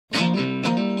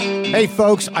Hey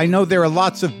folks, I know there are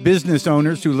lots of business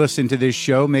owners who listen to this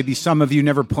show. Maybe some of you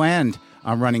never planned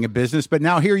on running a business, but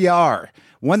now here you are.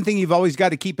 One thing you've always got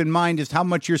to keep in mind is how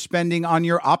much you're spending on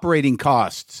your operating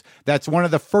costs. That's one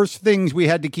of the first things we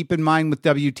had to keep in mind with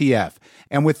WTF.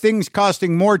 And with things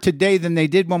costing more today than they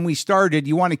did when we started,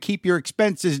 you want to keep your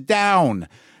expenses down.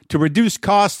 To reduce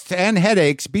costs and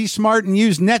headaches, be smart and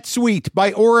use NetSuite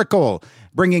by Oracle,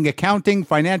 bringing accounting,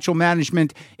 financial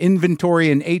management,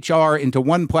 inventory, and HR into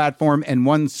one platform and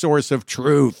one source of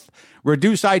truth.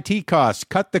 Reduce IT costs,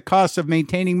 cut the costs of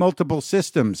maintaining multiple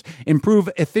systems, improve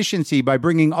efficiency by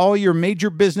bringing all your major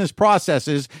business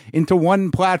processes into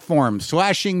one platform,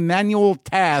 slashing manual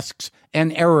tasks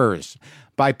and errors.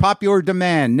 By popular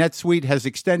demand, NetSuite has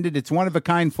extended its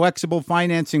one-of-a-kind flexible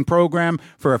financing program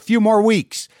for a few more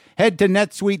weeks. Head to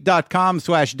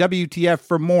netsuite.com/WTF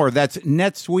for more. That's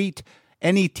NetSuite,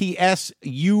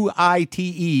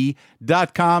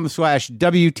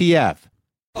 NetSuite.com/WTF.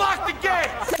 Lock the gate!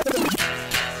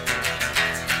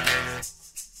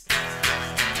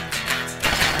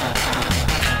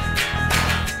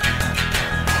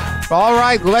 All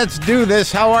right, let's do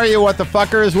this. How are you, what the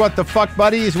fuckers, what the fuck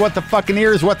buddies, what the fucking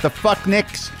ears, what the fuck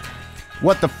nicks,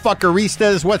 what the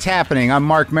fuckeristas, what's happening? I'm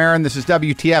Mark Maron. This is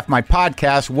WTF, my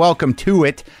podcast. Welcome to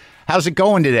it. How's it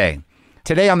going today?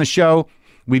 Today on the show,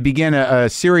 we begin a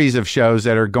series of shows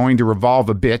that are going to revolve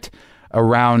a bit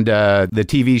around the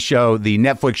TV show, the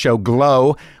Netflix show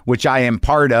Glow, which I am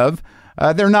part of.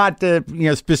 They're not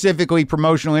specifically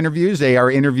promotional interviews. They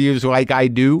are interviews like I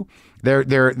do.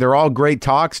 They're all great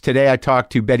talks. Today I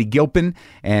talked to Betty Gilpin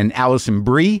and Allison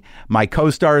Brie, my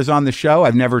co-stars on the show.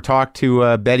 I've never talked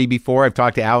to Betty before. I've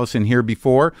talked to Allison here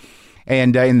before.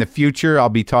 And in the future, I'll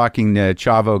be talking to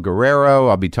Chavo Guerrero.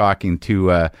 I'll be talking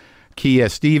to Kia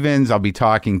Stevens. I'll be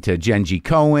talking to Genji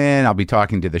Cohen. I'll be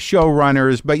talking to the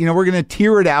showrunners. But, we're going to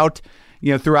tier it out,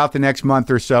 throughout the next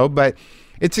month or so. But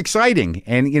it's exciting.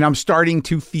 And, I'm starting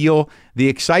to feel the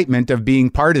excitement of being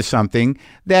part of something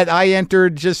that I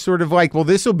entered just sort of like, well,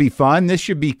 this will be fun. This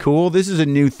should be cool. This is a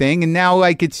new thing. And now,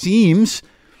 it seems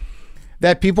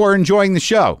that people are enjoying the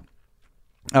show,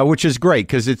 which is great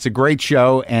because it's a great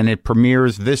show. And it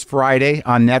premieres this Friday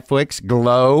on Netflix,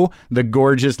 Glow, the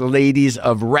gorgeous ladies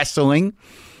of wrestling.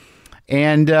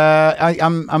 And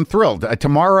I'm thrilled.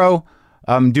 Tomorrow,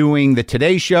 I'm doing the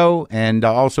Today Show, and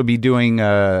I'll also be doing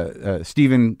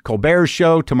Stephen Colbert's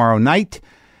show tomorrow night.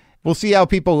 We'll see how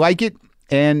people like it,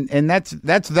 and that's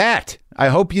that. I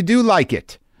hope you do like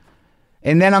it.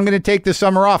 And then I'm going to take the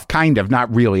summer off, kind of,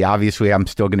 not really. Obviously, I'm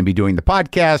still going to be doing the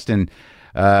podcast, and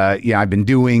I've been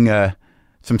doing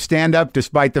some stand-up,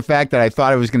 despite the fact that I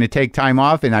thought I was going to take time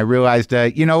off, and I realized,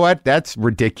 you know what? That's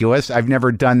ridiculous. I've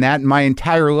never done that in my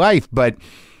entire life, but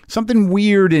something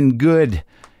weird and good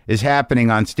is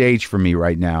happening on stage for me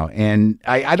right now. And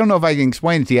I don't know if I can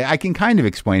explain it to you. I can kind of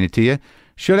explain it to you.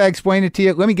 Should I explain it to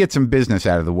you? Let me get some business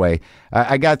out of the way.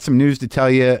 I got some news to tell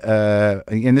you,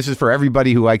 and this is for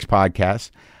everybody who likes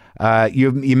podcasts.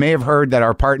 You may have heard that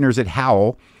our partners at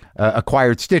Howl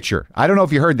acquired Stitcher. I don't know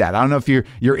if you heard that. I don't know if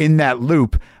you're in that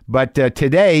loop, but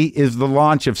today is the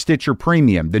launch of Stitcher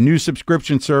Premium, the new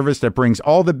subscription service that brings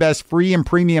all the best free and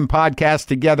premium podcasts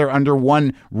together under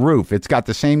one roof. It's got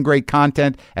the same great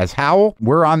content as Howl.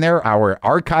 We're on there. Our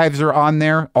archives are on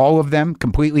there, all of them,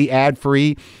 completely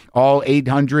ad-free, all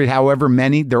 800, however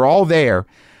many. They're all there.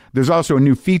 There's also a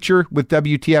new feature with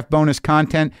WTF bonus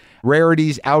content,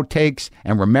 rarities, outtakes,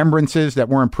 and remembrances that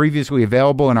weren't previously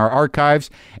available in our archives.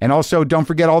 And also, don't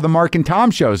forget all the Mark and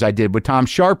Tom shows I did with Tom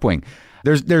Sharpling.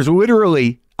 There's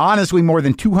literally, honestly, more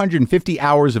than 250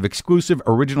 hours of exclusive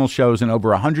original shows and over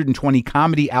 120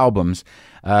 comedy albums.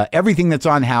 Everything that's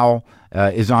on Howl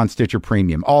is on Stitcher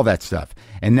Premium, all that stuff.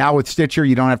 And now with Stitcher,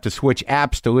 you don't have to switch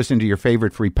apps to listen to your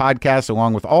favorite free podcasts,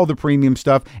 along with all the premium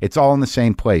stuff. It's all in the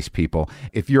same place, people.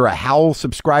 If you're a Howl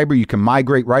subscriber, you can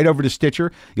migrate right over to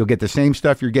Stitcher. You'll get the same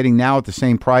stuff you're getting now at the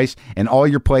same price, and all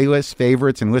your playlists,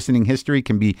 favorites, and listening history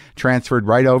can be transferred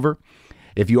right over.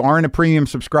 If you aren't a premium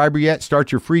subscriber yet,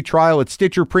 start your free trial at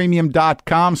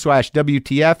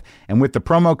StitcherPremium.com/WTF. And with the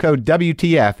promo code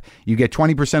WTF, you get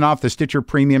 20% off the Stitcher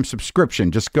Premium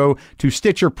subscription. Just go to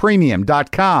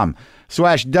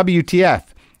StitcherPremium.com/WTF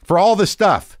for all the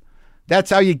stuff. That's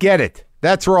how you get it.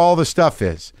 That's where all the stuff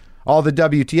is. All the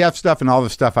WTF stuff and all the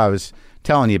stuff I was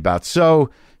telling you about. So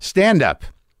stand-up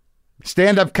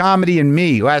comedy and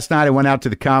me. Last night I went out to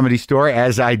the Comedy Store,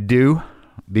 as I do,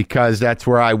 because that's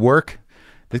where I work.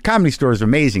 The Comedy Store is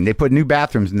amazing. They put new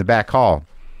bathrooms in the back hall.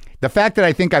 The fact that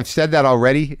I think I've said that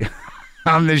already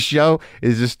on this show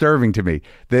is disturbing to me.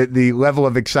 The level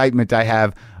of excitement I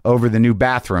have over the new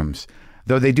bathrooms.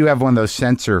 Though they do have one of those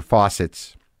sensor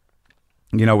faucets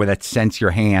where that scents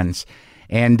your hands.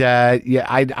 And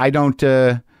I don't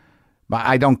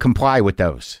comply with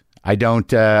those. I'm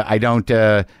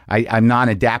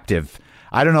non-adaptive.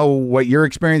 I don't know what your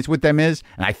experience with them is,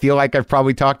 and I feel like I've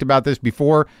probably talked about this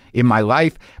before in my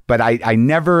life, but I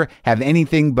never have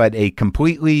anything but a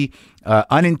completely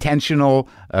unintentional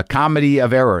comedy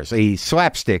of errors. A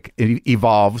slapstick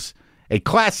evolves. A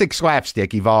classic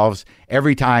slapstick evolves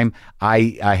every time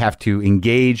I have to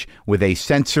engage with a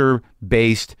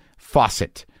sensor-based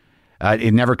faucet.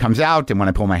 It never comes out, and when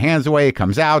I pull my hands away, it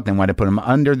comes out. Then when I put them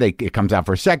under, it comes out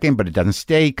for a second, but it doesn't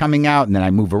stay coming out. And then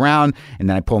I move around, and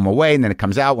then I pull them away, and then it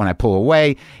comes out when I pull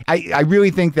away. I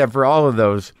really think that for all of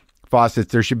those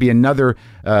faucets, there should be another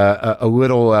a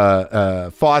little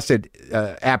faucet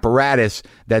apparatus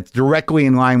that's directly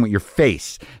in line with your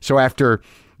face. So after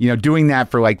doing that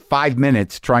for like 5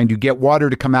 minutes, trying to get water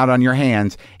to come out on your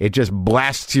hands, it just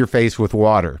blasts your face with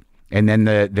water, and then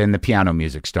the piano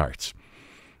music starts.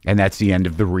 And that's the end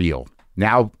of the reel.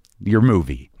 Now, your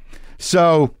movie.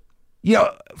 So,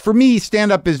 for me,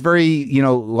 stand-up is very,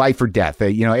 life or death.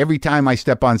 Every time I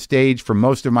step on stage for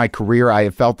most of my career, I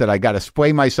have felt that I got to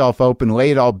splay myself open,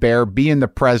 lay it all bare, be in the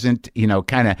present,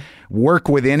 kind of work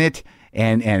within it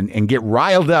and get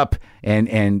riled up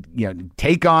and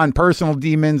take on personal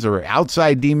demons or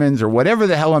outside demons or whatever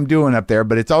the hell I'm doing up there.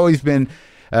 But it's always been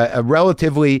a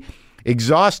relatively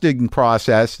exhausting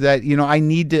process that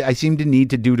I seem to need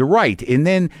to do to write. And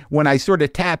then when I sort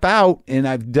of tap out and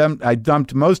I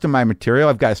dumped most of my material,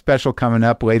 I've got a special coming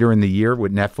up later in the year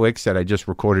with Netflix that I just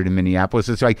recorded in Minneapolis.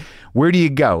 It's like, where do you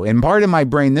go? And part of my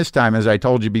brain this time, as I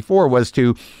told you before, was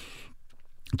to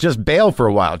just bail for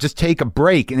a while, just take a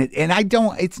break. And I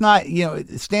don't, it's not,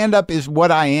 stand up is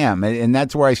what I am. And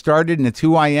that's where I started, and it's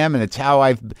who I am, and it's how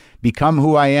I've become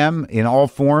who I am in all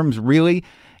forms. Really,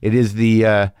 it is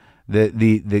the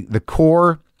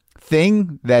core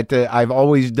thing that I've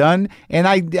always done, and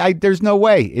I there's no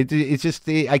way it's just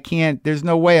I can't. There's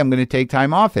no way I'm going to take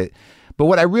time off it. But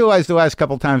what I realized the last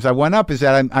couple of times I went up is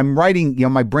that I'm writing.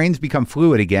 My brain's become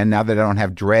fluid again now that I don't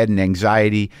have dread and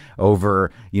anxiety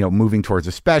over moving towards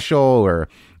a special or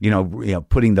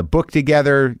putting the book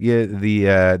together.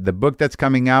 The book that's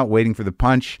coming out, Waiting for the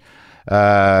Punch,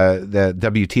 the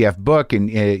WTF book,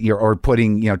 and or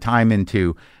putting time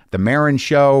into the Maron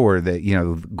Show or the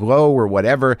Glow or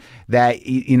whatever, that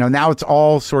now it's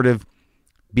all sort of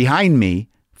behind me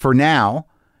for now,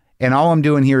 and all I'm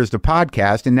doing here is the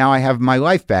podcast, and now I have my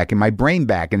life back and my brain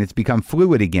back, and it's become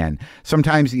fluid again.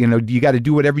 Sometimes you got to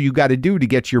do whatever you got to do to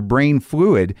get your brain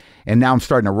fluid, and now I'm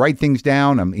starting to write things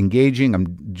down. I'm engaging,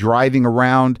 I'm driving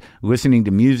around, listening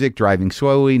to music, driving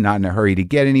slowly, not in a hurry to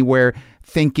get anywhere,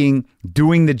 thinking,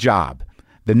 doing the job,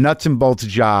 the nuts and bolts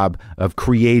job of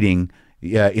creating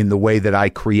in the way that I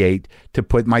create to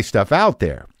put my stuff out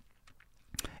there.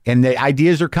 And the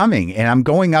ideas are coming, and I'm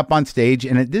going up on stage,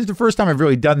 and this is the first time I've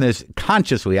really done this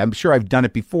consciously. I'm sure I've done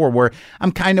it before, where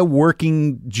I'm kind of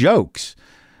working jokes,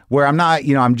 where I'm not,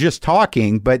 I'm just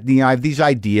talking, but I have these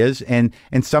ideas, and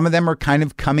some of them are kind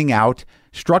of coming out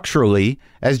structurally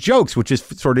as jokes, which is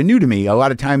sort of new to me. A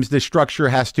lot of times the structure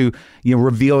has to,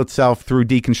 reveal itself through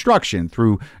deconstruction,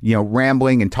 through,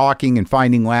 rambling and talking and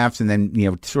finding laughs, and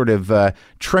then, sort of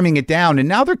trimming it down. And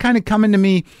now they're kind of coming to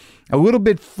me a little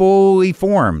bit fully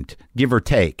formed, give or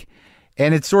take.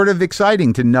 And it's sort of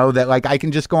exciting to know that I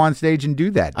can just go on stage and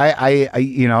do that.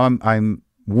 I'm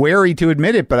wary to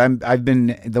admit it, but I've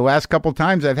been, the last couple of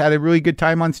times I've had a really good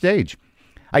time on stage.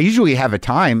 I usually have a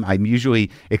time. I'm usually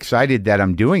excited that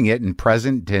I'm doing it and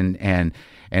present and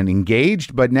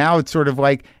engaged. But now it's sort of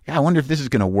like, I wonder if this is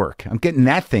going to work. I'm getting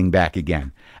that thing back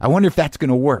again. I wonder if that's going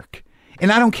to work.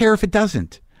 And I don't care if it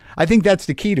doesn't. I think that's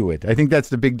the key to it. I think that's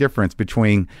the big difference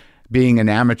between being an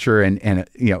amateur and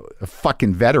a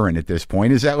fucking veteran at this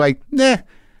point, is that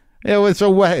so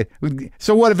what?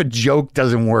 So what if a joke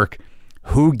doesn't work?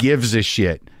 Who gives a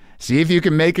shit? See if you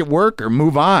can make it work or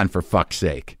move on, for fuck's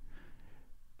sake.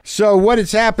 So what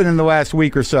has happened in the last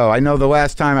week or so? I know the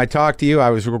last time I talked to you, I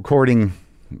was recording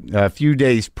a few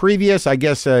days previous. I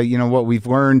guess, what we've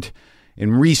learned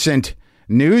in recent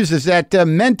news is that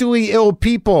mentally ill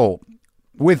people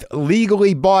with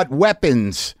legally bought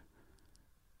weapons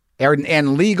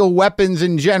and legal weapons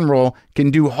in general can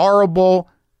do horrible,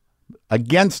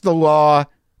 against the law,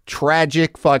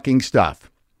 tragic fucking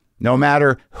stuff. No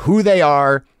matter who they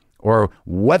are or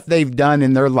what they've done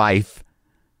in their life,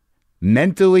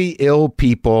 mentally ill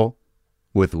people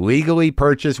with legally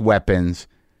purchased weapons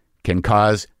can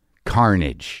cause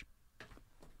carnage.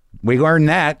 We learned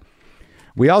that.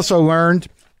 We also learned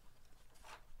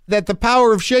that the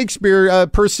power of Shakespeare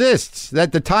persists,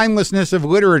 that the timelessness of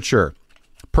literature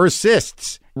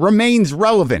persists, remains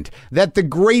relevant, that the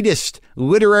greatest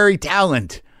literary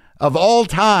talent of all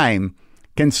time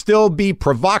can still be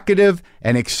provocative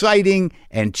and exciting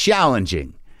and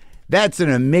challenging. That's an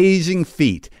amazing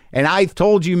feat. And I've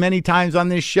told you many times on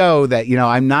this show that,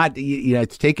 I'm not,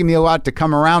 it's taken me a lot to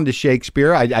come around to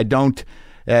Shakespeare.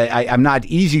 I'm not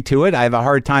easy to it. I have a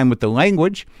hard time with the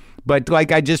language. But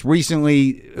like I just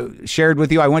recently shared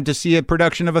with you, I went to see a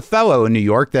production of Othello in New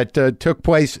York that took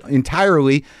place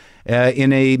entirely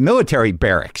in a military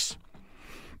barracks.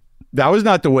 That was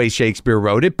not the way Shakespeare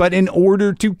wrote it, but in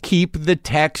order to keep the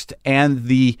text and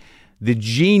the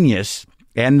genius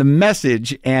and the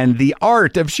message and the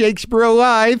art of Shakespeare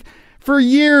alive for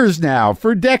years now,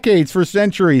 for decades, for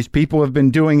centuries, people have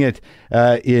been doing it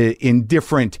in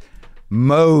different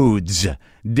modes,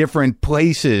 different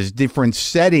places, different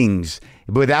settings,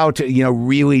 without,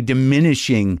 really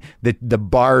diminishing the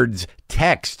bard's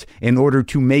text in order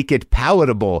to make it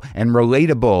palatable and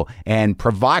relatable and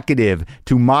provocative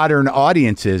to modern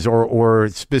audiences or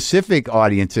specific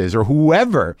audiences or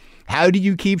whoever. How do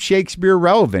you keep Shakespeare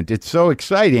relevant? It's so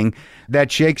exciting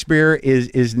that Shakespeare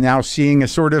is now seeing a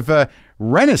sort of a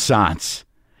renaissance.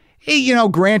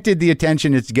 Granted, the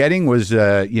attention it's getting was,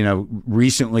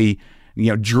 recently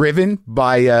driven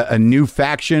by a new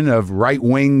faction of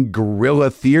right-wing guerrilla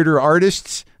theater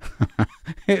artists.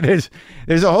 There's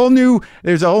a whole new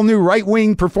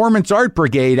right-wing performance art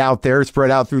brigade out there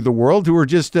spread out through the world who are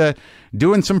just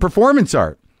doing some performance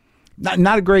art.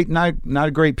 Not a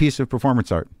great piece of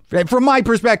performance art from my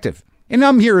perspective. And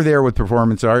I'm here or there with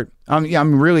performance art.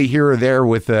 I'm really here or there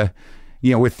with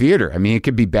with theater. I mean, it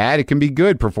can be bad, it can be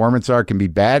good. Performance art can be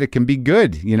bad, it can be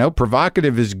good.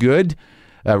 Provocative is good.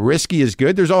 Risky is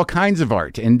good. There's all kinds of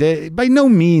art. And by no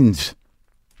means,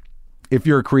 if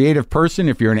you're a creative person,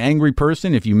 if you're an angry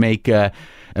person, if you make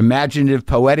imaginative,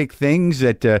 poetic things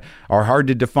that are hard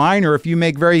to define, or if you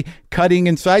make very cutting,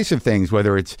 incisive things,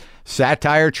 whether it's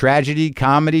satire, tragedy,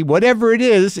 comedy, whatever it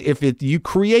is, if you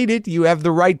create it, you have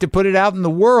the right to put it out in the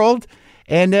world.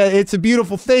 And it's a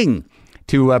beautiful thing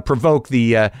to provoke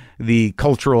the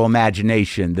cultural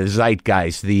imagination, the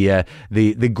zeitgeist,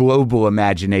 the global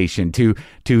imagination, to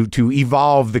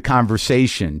evolve the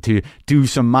conversation, to do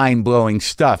some mind-blowing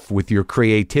stuff with your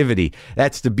creativity.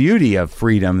 That's the beauty of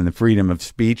freedom and the freedom of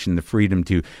speech and the freedom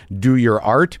to do your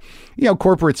art.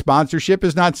 Corporate sponsorship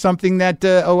is not something that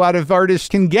a lot of artists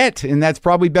can get, and that's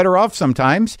probably better off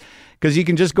sometimes, because you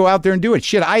can just go out there and do it.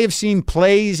 Shit, I have seen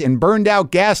plays in burned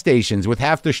out gas stations with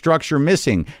half the structure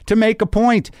missing to make a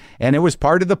point, and it was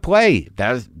part of the play.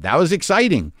 That was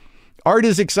exciting. Art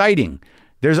is exciting.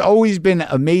 There's always been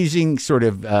amazing sort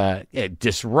of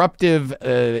disruptive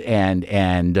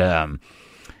and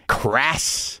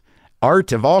crass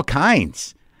art of all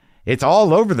kinds. It's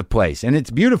all over the place, and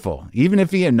it's beautiful. Even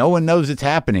if no one knows it's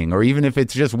happening, or even if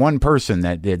it's just one person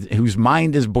whose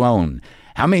mind is blown.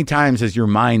 How many times has your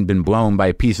mind been blown by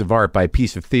a piece of art, by a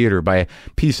piece of theater, by a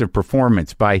piece of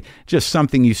performance, by just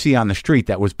something you see on the street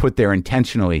that was put there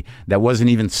intentionally, that wasn't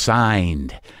even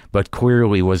signed, but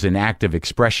clearly was an act of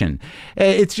expression?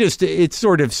 It's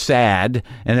sort of sad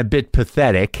and a bit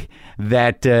pathetic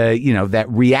that, that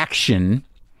reaction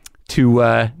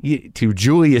to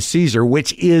Julius Caesar,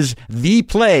 which is the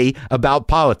play about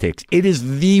politics. It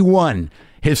is the one.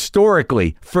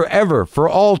 Historically, forever, for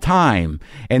all time.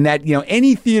 And that,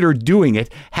 any theater doing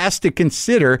it has to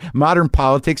consider modern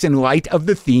politics in light of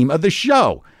the theme of the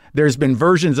show. There's been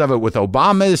versions of it with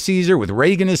Obama as Caesar, with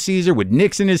Reagan as Caesar, with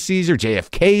Nixon as Caesar,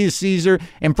 JFK as Caesar,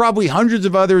 and probably hundreds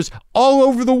of others all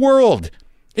over the world.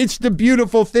 It's the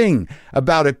beautiful thing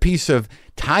about a piece of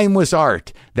timeless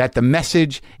art, that the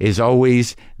message is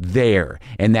always there.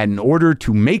 And that in order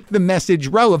to make the message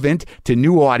relevant to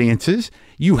new audiences,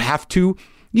 you have to,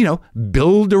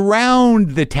 build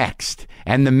around the text.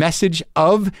 And the message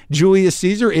of Julius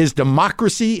Caesar is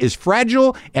democracy is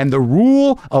fragile and the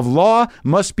rule of law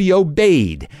must be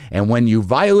obeyed. And when you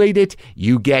violate it,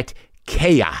 you get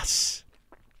chaos.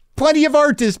 Plenty of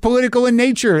art is political in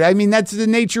nature. I mean, that's the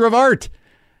nature of art.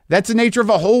 That's the nature of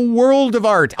a whole world of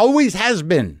art. Always has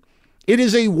been. It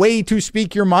is a way to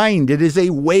speak your mind. It is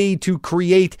a way to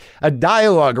create a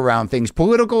dialogue around things.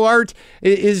 Political art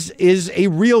is a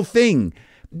real thing.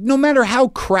 No matter how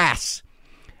crass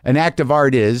an act of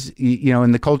art is,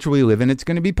 in the culture we live in, it's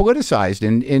going to be politicized.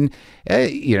 And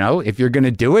if you're going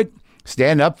to do it,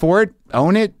 stand up for it,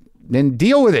 own it, then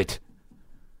deal with it.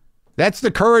 That's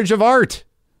the courage of art.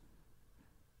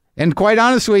 And quite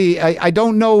honestly, I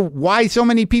don't know why so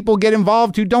many people get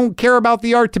involved who don't care about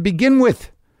the art to begin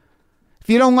with. If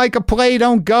you don't like a play,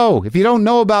 don't go. If you don't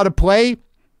know about a play,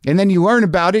 And then you learn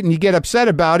about it and you get upset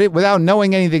about it without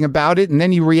knowing anything about it. And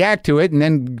then you react to it and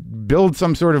then build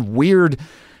some sort of weird,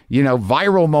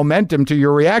 viral momentum to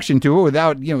your reaction to it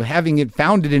without, having it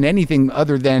founded in anything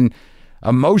other than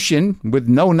emotion with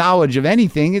no knowledge of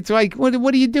anything. It's like, what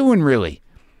are you doing really?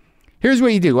 Here's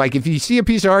what you do. Like if you see a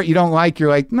piece of art you don't like, you're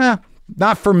like, nah,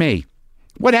 not for me.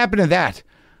 What happened to that?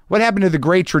 What happened to the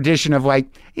great tradition of like,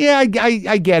 yeah,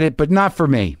 I get it, but not for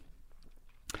me.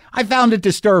 I found it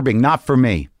disturbing, not for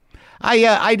me.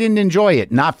 I didn't enjoy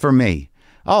it, not for me.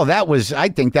 Oh, I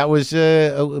think that was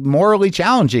morally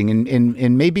challenging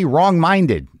and maybe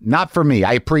wrong-minded, not for me.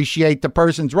 I appreciate the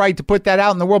person's right to put that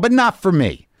out in the world, but not for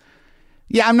me.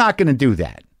 Yeah, I'm not going to do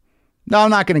that. No, I'm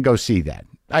not going to go see that.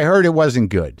 I heard it wasn't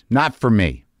good, not for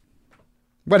me.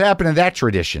 What happened to that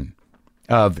tradition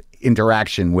of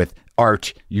interaction with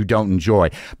art you don't enjoy?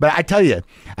 But I tell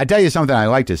you something I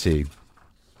like to see.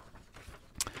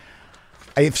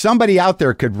 If somebody out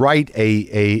there could write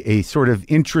a sort of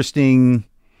interesting,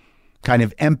 kind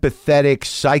of empathetic,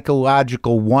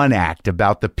 psychological one act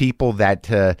about the people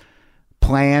that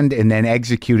planned and then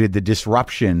executed the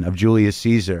disruption of Julius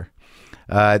Caesar,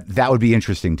 that would be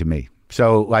interesting to me.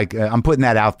 So, I'm putting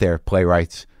that out there,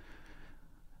 playwrights.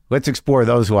 Let's explore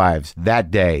those lives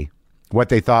that day, what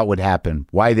they thought would happen,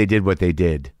 why they did what they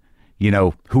did.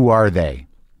 Who are they?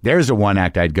 There's a one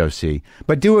act I'd go see,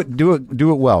 but do it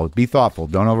well. Be thoughtful.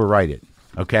 Don't overwrite it.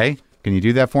 Okay? Can you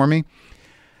do that for me?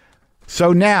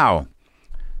 So now,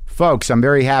 folks, I'm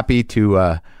very happy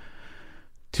to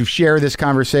share this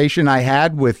conversation I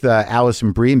had with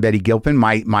Alison Brie and Betty Gilpin,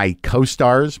 my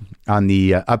co-stars on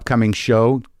the upcoming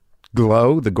show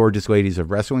Glow, The Gorgeous Ladies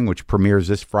of Wrestling, which premieres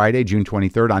this Friday, June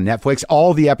 23rd on Netflix.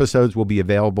 All the episodes will be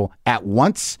available at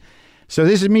once. So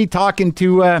this is me talking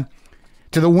to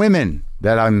the women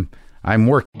that I'm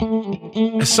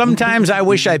working. Sometimes I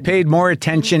wish I paid more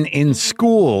attention in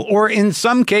school, or in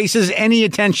some cases, any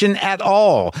attention at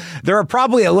all. There are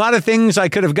probably a lot of things I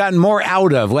could have gotten more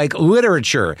out of, like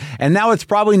literature, and now it's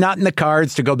probably not in the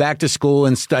cards to go back to school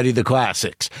and study the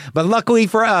classics. But luckily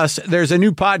for us, there's a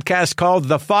new podcast called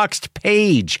The Foxed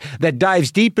Page that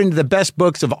dives deep into the best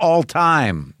books of all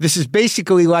time. This is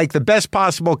basically like the best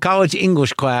possible college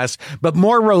English class, but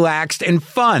more relaxed and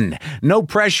fun. No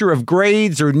pressure of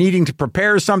grades or needing to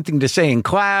prepare something to say in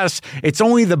class. It's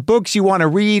only the books you want to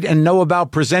read and know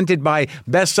about, presented by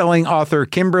best-selling author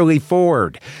Kimberly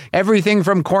Ford. Everything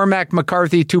from Cormac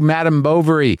McCarthy to Madame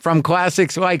Bovary, from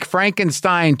classics like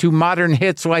Frankenstein to modern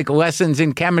hits like Lessons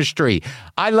in Chemistry.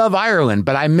 I love Ireland,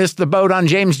 but I missed the boat on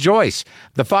James Joyce.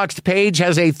 The Foxed Page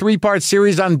has a 3-part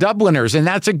series on Dubliners, and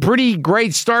that's a pretty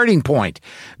great starting point.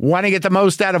 Want to get the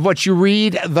most out of what you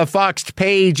read? The Foxed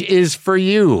Page is for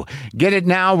you. Get it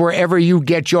now wherever you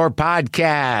get your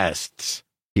podcasts.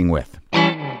 With.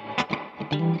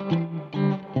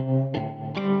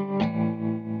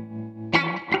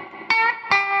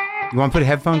 You want to put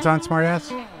headphones on, smartass?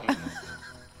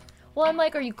 Well, I'm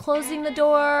like, are you closing the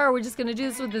door? Are we just going to do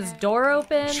this with this door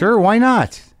open? Sure, why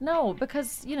not? No,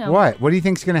 because, What? What do you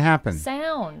think's going to happen?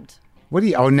 Sound.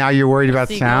 Oh, now you're worried about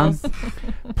sound?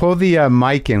 Pull the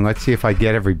mic in. Let's see if I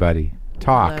get everybody.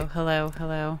 Talk.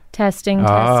 Hello. Testing.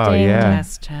 Oh, yeah.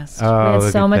 Test. Oh, We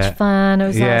had so much fun. It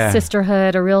was all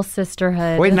sisterhood, a real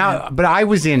sisterhood. Wait, now, but I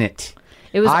was in it.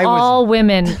 It was all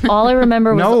women. All I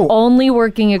remember was only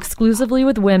working exclusively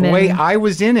with women. Wait, I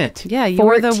was in it. Yeah, you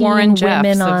were the Warren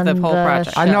Jeffs of the whole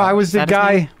project. I know, I was the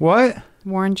guy. What?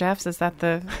 Warren Jeffs, is that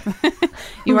the...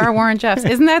 You are Warren Jeffs.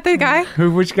 Isn't that the guy?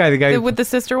 Which guy? The guy with the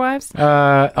sister wives?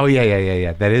 Oh,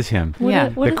 yeah. That is him.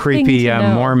 The creepy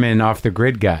Mormon off the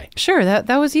grid guy. Sure,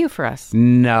 that was you for us.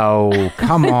 No,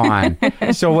 come on.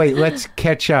 So wait, let's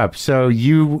catch up. So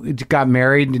you got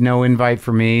married, no invite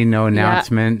for me, no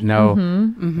announcement, no...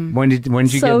 Mm-hmm. When did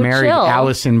you get married? Chill.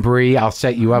 Alison Brie, I'll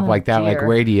set you up like that, dear. like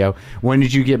radio. When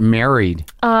did you get married?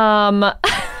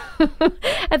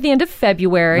 At the end of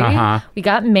February, we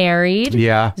got married.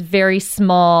 Yeah. It was very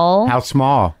small. How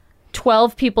small?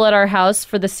 12 people at our house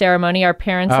for the ceremony, our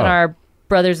parents and our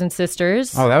brothers and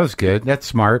sisters. Oh, that was good. That's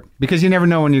smart. Because you never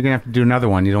know when you're going to have to do another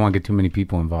one. You don't want to get too many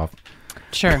people involved.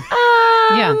 Sure.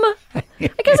 Yeah. I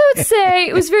guess I would say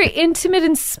it was very intimate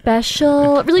and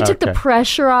special. It really took the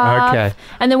pressure off. Okay.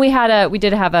 And then we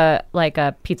did have a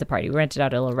pizza party. We rented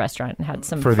out a little restaurant and had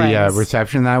some for friends. The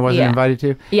reception that I wasn't invited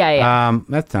to. Yeah.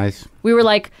 That's nice. We were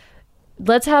like,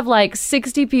 let's have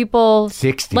 60 people.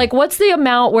 60. What's the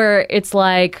amount where it's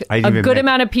a good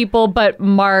amount of people, but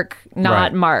Mark,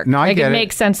 not Mark? No, I get it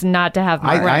makes sense not to have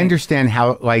Mark. I understand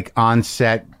how on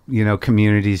set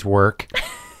communities work.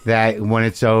 that when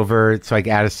it's over, it's like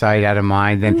out of sight, out of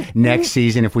mind. Then next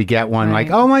season, if we get one, like,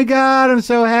 oh my God, I'm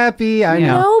so happy. I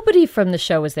know. Nobody from the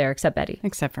show was there except Betty.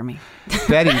 Except for me.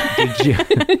 Betty,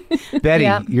 Betty,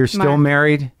 Yeah. you're still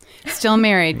married? Still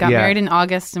married. Got married in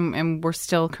August, and we're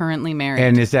still currently married.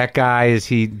 And is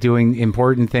he doing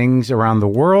important things around the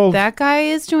world? That guy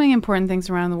is doing important things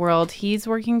around the world. He's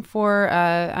working for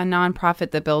a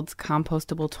nonprofit that builds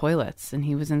compostable toilets, and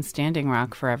he was in Standing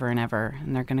Rock forever and ever.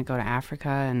 And they're going to go to Africa,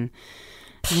 and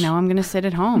I'm going to sit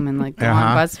at home and like go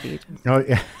on BuzzFeed. Oh,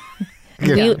 yeah.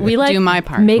 We like do my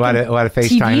part. Make a lot of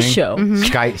FaceTiming, TV show.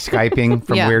 Skyping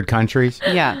from weird countries.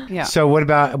 Yeah. So what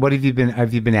have you been?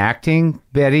 Have you been acting,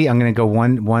 Betty? I'm going to go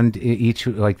one each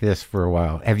like this for a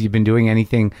while. Have you been doing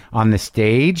anything on the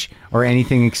stage or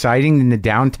anything exciting in the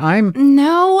downtime?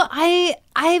 No,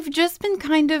 I've just been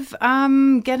kind of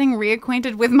getting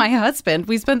reacquainted with my husband.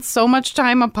 We spent so much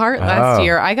time apart last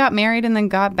year. I got married and then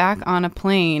got back on a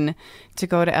plane to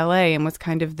go to LA and was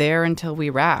kind of there until we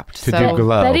wrapped. To do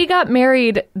Glow. Betty got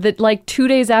married like 2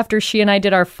 days after she and I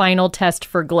did our final test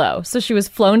for Glow. So she was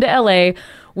flown to LA.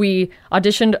 We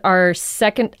auditioned our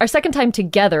second time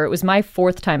together. It was my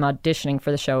fourth time auditioning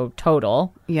for the show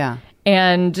total. Yeah.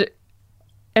 And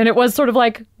it was sort of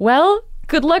like, well,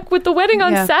 good luck with the wedding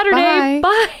on Saturday.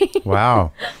 Bye.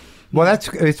 Wow. Well,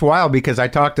 it's wild because I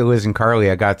talked to Liz and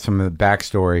Carly. I got some of the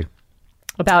backstory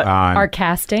about our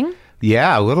casting.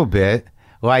 Yeah, a little bit.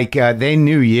 Like they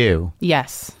knew you.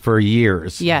 Yes. For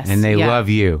years. Yes. And they love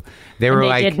you. They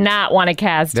did not want to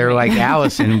cast They're me. like,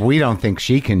 Allison, we don't think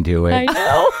she can do it. I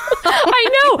know. I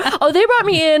know. Oh, they brought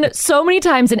me in so many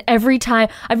times, and every time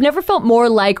I've never felt more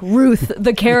like Ruth,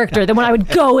 the character, than when I would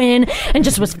go in and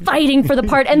just was fighting for the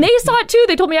part. And they saw it too.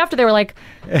 They told me after, they were like,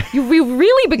 we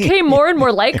really became more and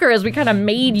more like her as we kind of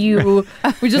made you.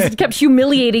 We just kept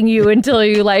humiliating you until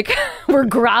you like were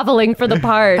groveling for the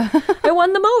part. I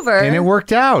won them over. And it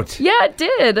worked out. Yeah, it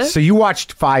did. So you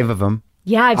watched 5 of them.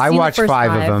 Yeah, I seen watched the first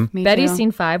 5 of them. Me Betty's too.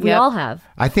 seen 5. We all have.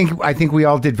 I think we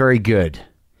all did very good.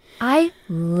 I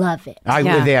love it.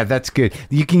 Yeah, that's good.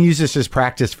 You can use this as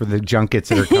practice for the junkets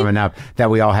that are coming up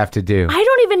that we all have to do. I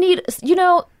don't even need,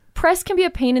 press can be a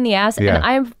pain in the ass, and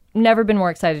I've never been more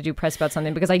excited to do press about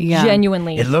something because I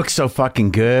genuinely... It looks so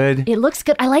fucking good. It looks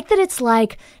good. I like that it's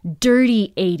like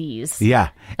dirty 80s. Yeah.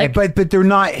 But they're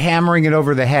not hammering it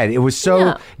over the head. It was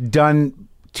so done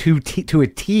to a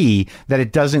T that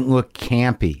it doesn't look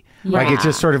campy. Yeah. Like it's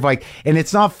just sort of like, and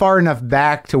it's not far enough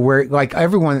back to where like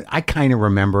everyone, I kind of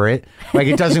remember it. Like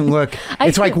it doesn't look,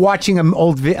 it's like watching an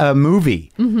old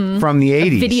movie from the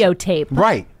 80s. Videotape.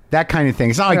 Right. That kind of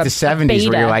thing. It's not like the 70s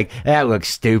where you're like, that looks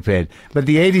stupid. But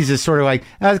the 80s is sort of like,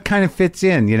 it kind of fits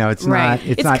in. It's not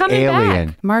alien.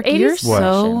 Back. Mark, 80s you're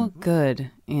so good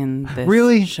in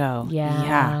this show.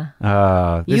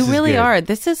 Yeah. You really are.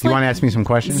 This is you want to ask me some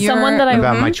questions? Someone that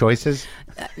about my choices?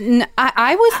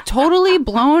 I was totally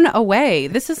blown away.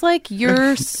 This is like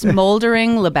your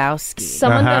smoldering Lebowski.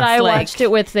 Someone that I watched it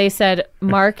with, they said,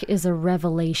 Mark is a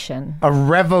revelation. A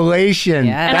revelation.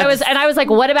 Yeah. And I was like,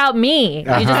 what about me? You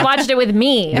just watched it with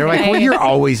me. They're like, well, you're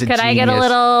always a Could genius. I get a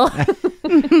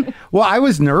little... Well, I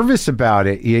was nervous about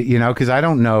it, because I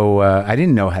don't know, I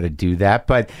didn't know how to do that.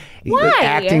 But Why?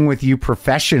 acting with you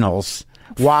professionals,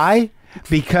 why?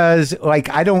 Because I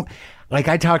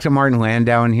talked to Martin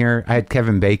Landau in here. I had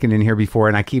Kevin Bacon in here before,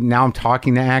 and I'm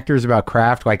talking to actors about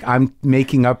craft. Like I'm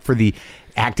making up for the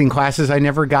acting classes I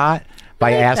never got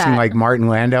by asking like Martin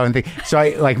Landau and things.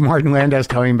 So Martin Landau's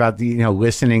telling me about the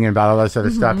listening and about all this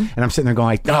other stuff, and I'm sitting there going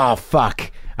like, oh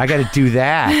fuck, I got to do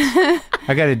that.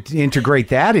 I got to integrate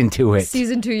that into it.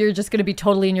 Season 2, you're just going to be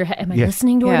totally in your head. Am I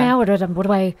listening to her now, or what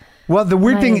do I? Well, the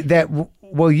weird thing that.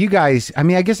 Well, you guys, I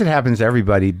mean, I guess it happens to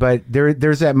everybody, but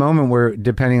there's that moment where,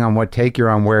 depending on what take you're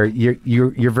on, where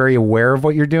you're very aware of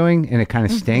what you're doing, and it kind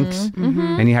of stinks,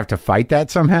 and you have to fight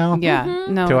that somehow. Yeah,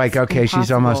 no. To like, okay, impossible.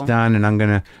 she's almost done, and I'm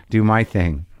gonna do my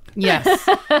thing. Yes.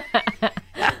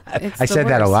 I said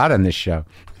that a lot on this show.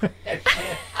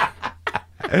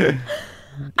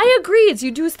 I agree. It's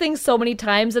you do things so many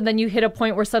times, and then you hit a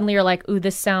point where suddenly you're like, ooh,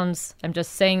 this sounds, I'm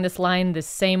just saying this line the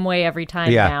same way every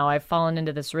time now. I've fallen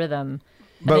into this rhythm.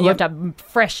 But then you have to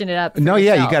freshen it up. No,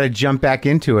 yourself. you got to jump back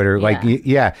into it, or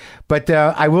But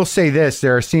I will say this: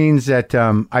 there are scenes that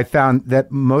I found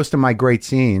that most of my great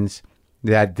scenes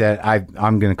that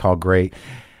I'm going to call great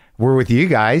were with you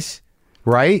guys,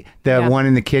 right? The one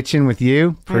in the kitchen with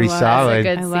you, pretty solid.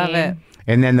 That's a good I love scene. it.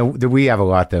 And then we have a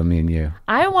lot though, me and you.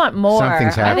 I want more.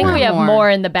 Something's I think we happening. have More. more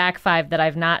in the back 5 that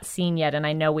I've not seen yet, and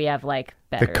I know we have like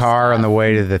better The car stuff. on the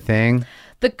way to the thing,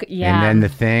 Yeah. and then the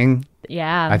thing.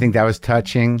 Yeah. I think that was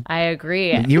touching. I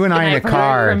agree. You and I in a I've heard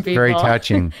car, from very people.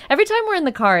 touching. Every time we're in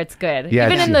the car, it's good.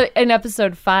 Yeah, Even in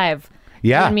episode 5.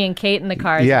 Yeah. When me and Kate in the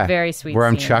car is a very sweet where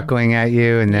I'm scene. chuckling at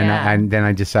you, and then Yeah.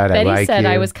 I decide Betty I like said you.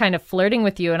 I was kind of flirting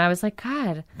with you, and I was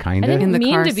God, Kinda? I didn't In the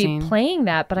mean car to be scene. playing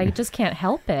that, but I just can't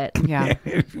help it. Yeah.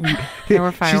 There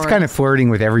were fireworks. She's kind of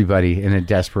flirting with everybody in a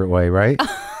desperate way, right?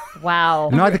 Wow.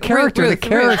 No, the character, Ruth. the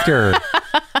character.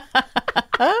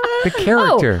 The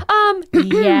character.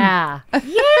 Yeah.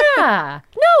 Yeah.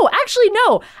 No, actually,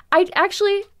 no.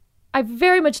 I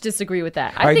very much disagree with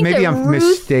that. I All right, think maybe that I'm Ruth,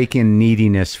 mistaken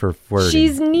neediness for flirting.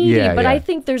 she's needy, Yeah, but yeah. I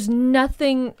think there's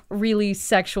nothing really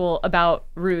sexual about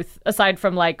Ruth aside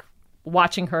from like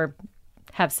watching her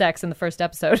have sex in the first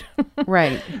episode.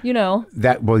 Right. You know,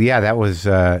 that. Well, yeah, that was.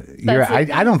 I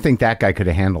don't think that guy could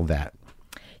have handled that.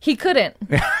 he couldn't.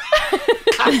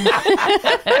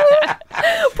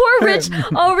 Poor Rich.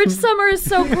 Oh, Rich Summer is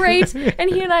so great. And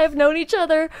he and I have known each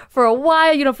other for a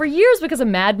while, for years because of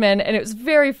Mad Men. And it was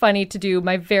very funny to do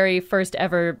my very first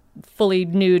ever fully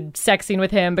nude sex scene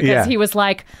with him because Yeah. he was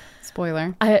like,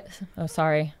 Spoiler.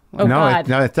 sorry. Oh, no, God.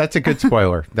 no, that's a good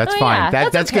spoiler. That's Oh, fine. yeah,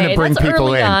 that's That's going okay. to bring That's people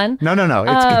early in. on. No,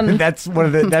 it's that's one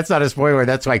of the. That's not a spoiler.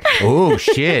 That's like, oh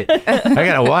shit, I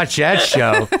gotta watch that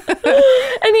show.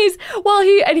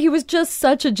 And he was just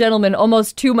such a gentleman,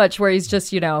 almost too much, where he's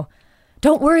just,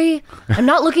 don't worry, I'm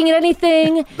not looking at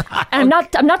anything. And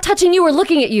I'm not touching you or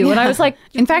looking at you. And I was like,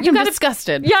 In fact, you I'm gotta-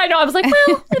 disgusted. Yeah, I know. I was like,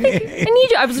 well, I think I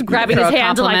need you. I was grabbing Throw his a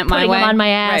hands and like compliment my putting way. him on my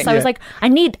ass. Right. I was Yeah. like,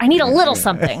 I need a little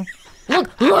something.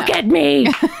 Look at me.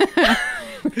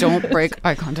 Don't break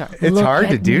eye contact. It's Look hard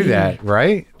to at do me. that,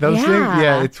 right? Those things.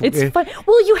 Yeah, it's fun.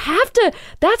 Well, you have to.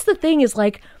 That's the thing is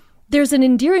like, there's an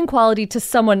endearing quality to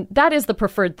someone. That is the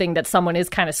preferred thing, that someone is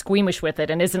kind of squeamish with it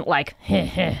and isn't like,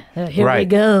 here we Right.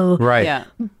 go. Right. Yeah.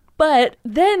 But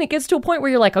then it gets to a point where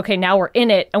you're like, okay, now we're in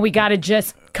it and we got to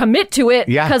just commit to it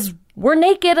Yeah. because we're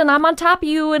naked and I'm on top of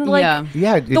you. And like, Yeah.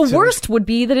 Yeah, the it's a- worst would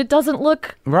be that it doesn't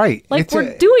look Right. like It's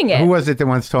we're doing it. Who was it that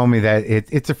once told me that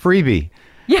it's a freebie?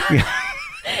 Yeah.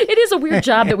 It is a weird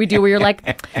job that we do where you're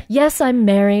like, yes, I'm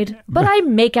married, but I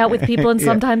make out with people and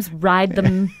sometimes ride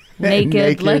them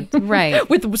naked. Like, Right.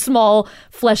 with small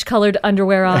flesh-colored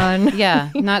underwear on. Yeah.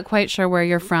 Not quite sure where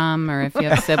you're from or if you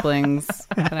have siblings,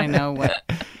 but I know what.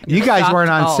 You guys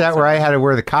weren't on Oh, set where I had to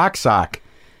wear the cock sock.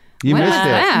 You When missed was it.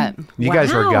 that? You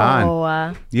guys were gone.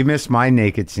 Wow. You missed my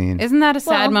naked scene. Isn't that a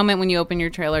sad Well- moment when you open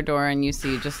your trailer door and you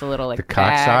see just a little like The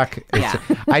cock bag? sock.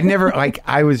 Yeah. I never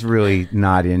I was really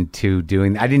not into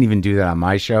doing. I didn't even do that on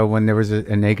my show when there was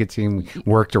a naked scene. We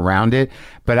worked around it,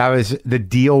 but the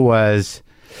deal was,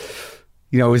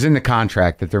 it was in the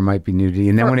contract that there might be nudity,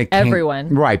 and then For when it came,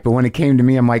 everyone. right? But when it came to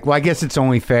me, I'm like, well, I guess it's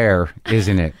only fair,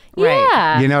 isn't it? Right.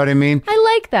 Yeah. You know what I mean?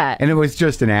 I like that. And it was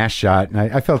just an ass shot, and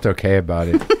I felt okay about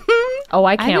it. Oh,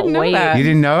 I can't didn't know wait. that. You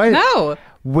didn't know it? No.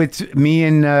 With me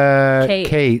and Kate.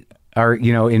 Kate are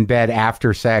in bed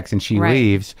after sex, and she Right.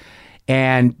 leaves.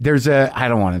 And there's I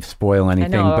don't want to spoil I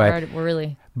anything, know, but we're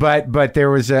really... but there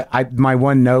was my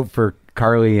one note for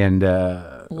Carly and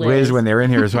Liz when they were in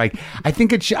here is like, I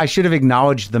think I should have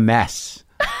acknowledged the mess.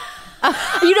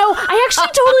 I actually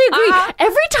totally agree.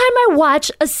 Every time I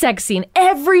watch a sex scene,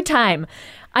 every time,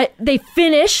 they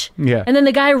finish, Yeah. and then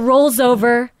the guy rolls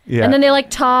over, Yeah. and then they like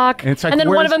talk, And it's like, and then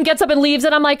one where's- of them gets up and leaves,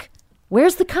 and I'm like,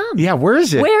 where's the cum? Yeah, where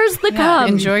is it? Where's the cum?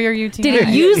 Enjoy your UTI. Did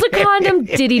he use a condom?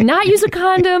 Did he not use a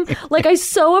condom? Like, I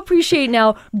so appreciate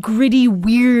now gritty,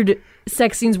 weird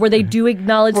sex scenes where they do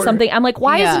acknowledge something. I'm like,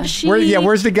 why Yeah. isn't she?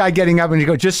 Where's the guy getting up and you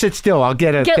go, just sit still, I'll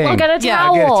get a thing. I'll get a Yeah,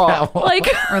 towel. I'll get a towel. Like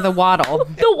Or the waddle.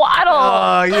 the waddle.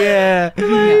 Oh yeah.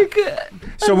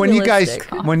 So when you guys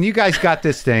Unrealistic. got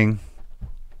this thing,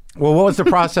 well, what was the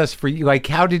process for you? Like,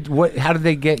 how did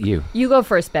they get you You go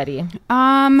first, Betty.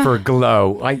 for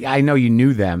Glow? I know you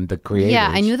knew them, the creators. Yeah,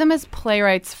 I knew them as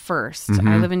playwrights first.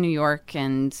 I live in New York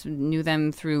and knew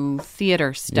them through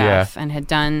theater stuff and had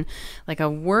done like a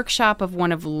workshop of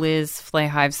one of Liz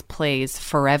Flahive's plays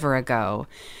forever ago.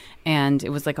 And it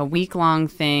was like a week-long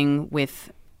thing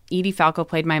with Edie Falco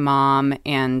played my mom,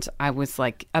 and I was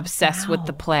like obsessed with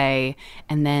the play.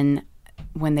 And then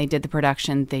when they did the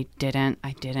production, I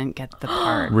didn't get the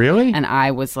part. Really? And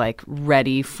I was like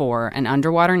ready for an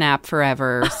underwater nap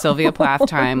forever, Sylvia Plath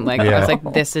time. Like I was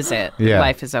like, this is it. Yeah.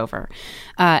 Life is over.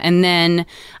 And then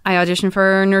I auditioned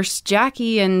for Nurse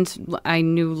Jackie, and I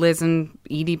knew Liz and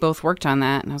Edie both worked on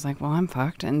that. And I was like, well, I'm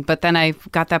fucked. But then I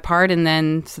got that part, and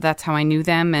then so that's how I knew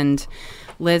them. And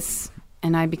Liz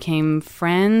and I became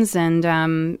friends.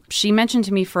 And she mentioned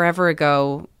to me forever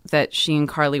ago that she and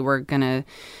Carly were gonna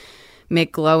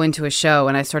make Glow into a show,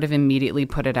 and I sort of immediately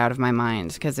put it out of my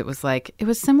mind because it was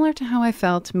similar to how I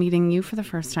felt meeting you for the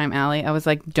first time, Allie. I was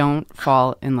like, don't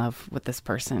fall in love with this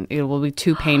person. It will be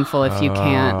too painful if you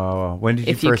can't. Oh, when did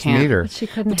you first meet her? She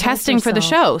couldn't testing for the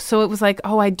show. So it was like,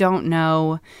 I don't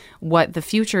know what the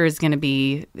future is going to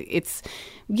be. It's,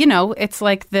 it's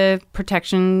like the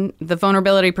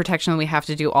vulnerability protection that we have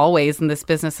to do always in this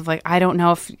business of like, I don't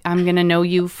know if I'm going to know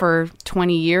you for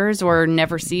 20 years or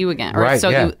never see you again. Or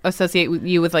you associate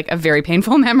you with like a very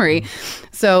painful memory.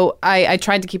 So I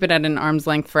tried to keep it at an arm's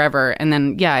length forever. And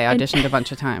then, I auditioned a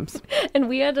bunch of times. And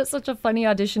we had such a funny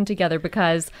audition together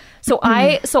because,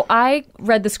 I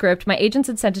read the script. My agents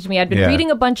had sent it to me. I'd been reading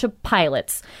a bunch of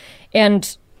pilots.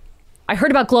 And I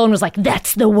heard about Glow and was like,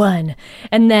 that's the one.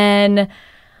 And then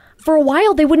for a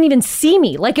while, they wouldn't even see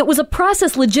me. Like, it was a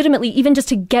process legitimately, even just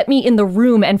to get me in the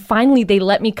room. And finally, they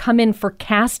let me come in for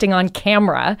casting on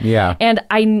camera. Yeah. And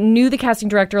I knew the casting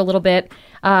director a little bit,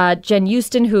 Jen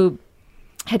Houston, who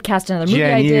had cast another movie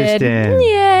I did.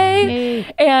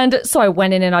 Yay! And so I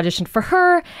went in and auditioned for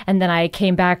her. And then I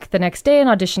came back the next day and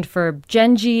auditioned for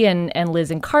Genji and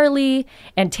Liz and Carly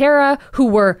and Tara, who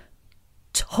were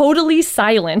totally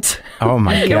silent. Oh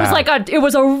my God. It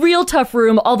was a real tough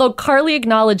room, although Carly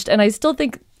acknowledged, and I still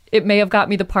think it may have got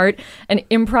me the part, an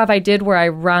improv I did where I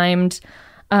rhymed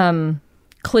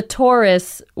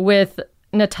clitoris with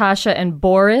Natasha and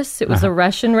Boris. It was a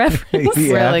Russian reference.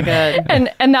 Really good. And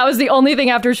that was the only thing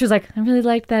after. She was like, I really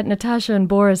liked that Natasha and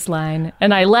Boris line.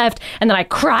 And I left, and then I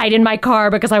cried in my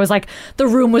car because I was like, the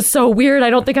room was so weird. I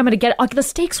don't think I'm going to get it. The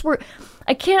stakes were...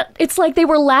 I can't... It's like they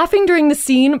were laughing during the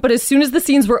scene, but as soon as the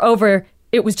scenes were over,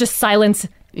 it was just silence.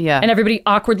 Yeah. And everybody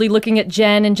awkwardly looking at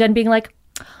Jen, and Jen being like,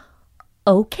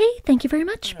 okay, thank you very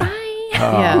much. Bye.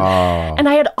 Yeah. And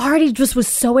I had already just was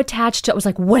so attached to it. I was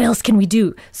like, what else can we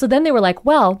do? So then they were like,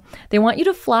 well, they want you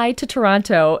to fly to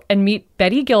Toronto and meet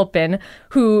Betty Gilpin,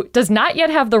 who does not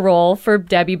yet have the role for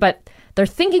Debbie, but they're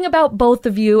thinking about both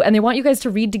of you, and they want you guys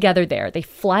to read together there. They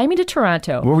fly me to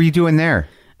Toronto. What were you doing there?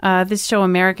 This show,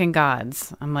 American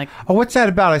Gods. I'm like, oh, what's that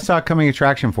about? I saw a coming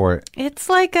attraction for it. It's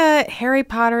like a Harry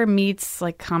Potter meets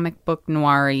like comic book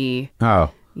noir-y.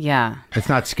 Oh. Yeah. It's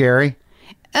not scary?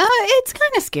 It's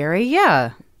kind of scary,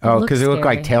 yeah. Oh, because it looked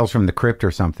like scary. Tales from the Crypt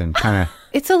or something. Kind of.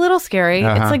 It's a little scary.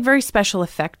 It's like very special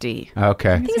effect-y.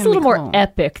 Okay. I think it's a little more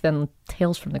epic than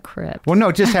Tales from the Crypt. Well, no,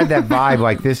 it just had that vibe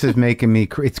like this is making me,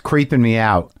 it's creeping me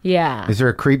out. Yeah. Is there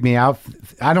a creep me out?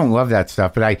 I don't love that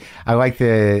stuff, but I like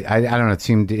I don't know, it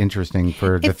seemed interesting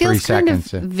for the 3 seconds. It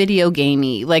feels kind of video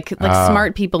gamey, like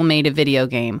smart people made a video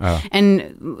game. And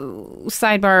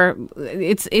sidebar,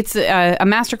 it's a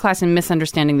masterclass in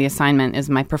misunderstanding the assignment is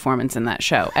my performance in that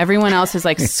show. Everyone else is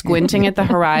like squinting at the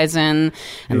horizon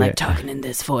and like talking in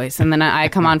this voice. And then I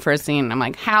come on for a scene and I'm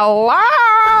like, hello!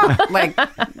 Like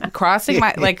crossing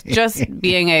my, like just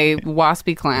being a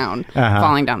waspy clown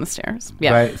falling down the stairs.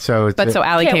 Yeah. But so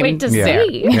Allie Can't came wait to there.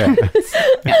 see. Yeah.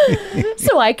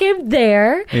 So I came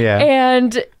there, Yeah.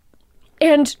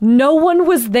 and no one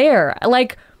was there.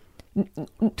 Like,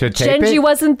 to tape Genji it?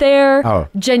 wasn't there. Oh.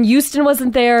 Jen Houston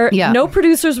wasn't there. Yeah. No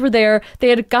producers were there. They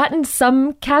had gotten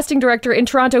some casting director in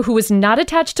Toronto who was not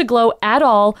attached to Glow at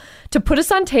all to put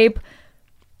us on tape.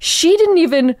 She wasn't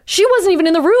even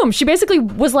in the room. She basically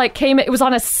was like, it was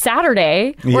on a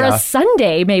Saturday or Yeah. a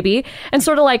Sunday maybe, and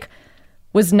sort of like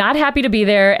was not happy to be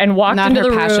there and walked Not into her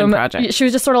the passion room. project. She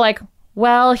was just sort of like,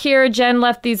 well, here, Jen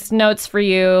left these notes for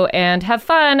you and have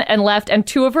fun, and left. And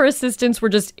 2 of her assistants were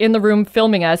just in the room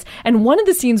filming us. And one of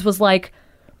the scenes was like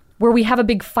where we have a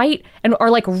big fight and are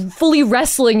like fully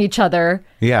wrestling each other.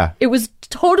 Yeah. It was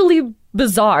totally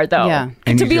bizarre, though. Yeah.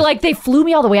 And To you be just- like, they flew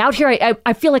me all the way out here.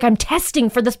 I feel like I'm testing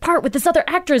for this part with this other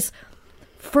actress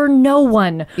for no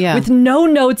one. Yeah. With no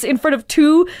notes in front of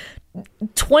 2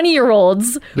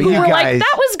 20-year-olds But who you were like, guys-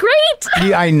 that was great.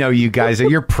 Yeah, I know you guys.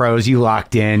 You're pros. You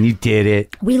locked in. You did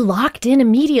it. We locked in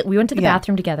immediately. We went to the Yeah.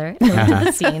 bathroom together and we went to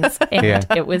the scenes, and Yeah.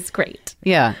 it was great.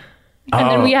 Yeah. And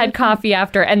then we had coffee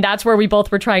after, and that's where we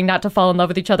both were trying not to fall in love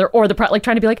with each other, or like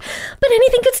trying to be like, but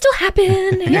anything could still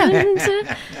happen.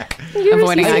 And you're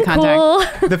Avoiding so eye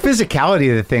contact. cool. The physicality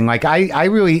of the thing, like I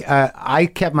really, I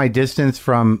kept my distance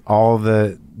from all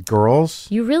the girls.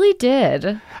 You really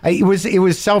did. It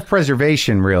was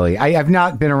self-preservation, really. I've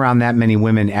not been around that many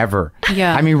women ever.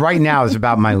 Yeah. I mean, right now is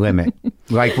about my limit.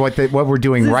 Like what we're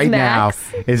doing This is right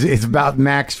max. now is about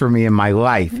max for me in my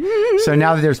life. So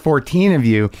now that there's 14 of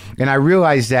you, and I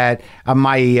realize that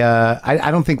I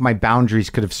don't think my boundaries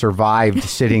could have survived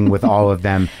sitting with all of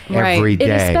them Right. every It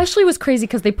day. especially was crazy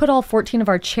because they put all 14 of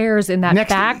our chairs in that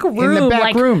back room, in the back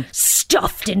like room.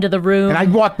 stuffed into the room. And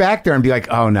I'd walk back there and be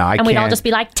like, oh no, I and can't. we'd all just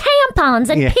be like, tampons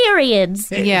and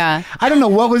periods. Yeah. I don't know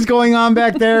what was going on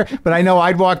back there, but I know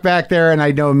I'd walk back there and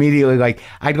I'd know immediately, like,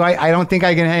 I don't think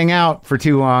I can hang out for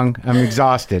too long. I'm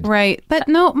exhausted. Right. But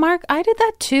no, Mark, I did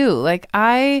that too. Like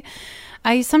I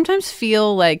sometimes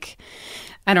feel like,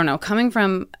 I don't know, coming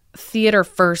from theater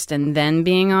first and then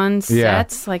being on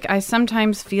sets, like I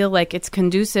sometimes feel like it's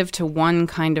conducive to one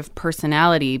kind of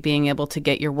personality being able to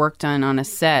get your work done on a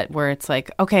set where it's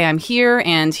like, okay, I'm here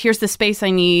and here's the space I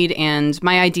need and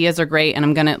my ideas are great and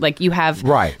I'm gonna, like, you have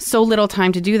so little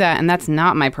time to do that, and that's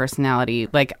not my personality.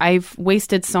 Like I've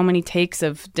wasted so many takes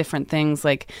of different things,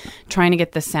 like trying to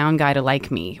get the sound guy to like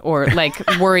me, or like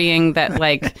worrying that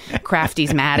like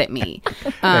Crafty's mad at me,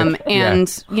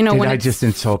 and you know, Did when I just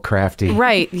insult Crafty?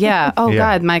 Right. Yeah. Oh, Yeah.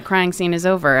 God, my crying scene is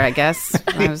over, I guess.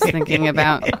 I was thinking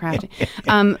about Crafty.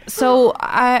 So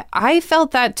I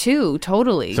felt that too,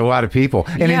 totally. It's a lot of people.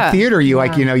 And Yeah. in theater, you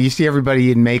like, you know, you see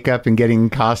everybody in makeup and getting in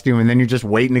costume, and then you're just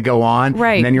waiting to go on.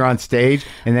 Right. And then you're on stage,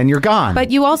 and then you're gone. But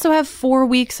you also have 4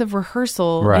 weeks of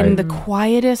rehearsal Right. in the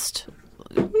quietest,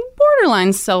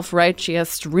 borderline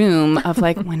self-righteous room of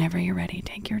like, whenever you're ready,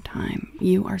 take your time.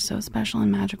 You are so special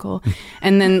and magical.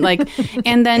 And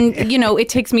then you know, it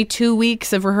takes me 2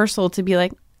 weeks of rehearsal to be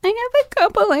like, I have a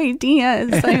couple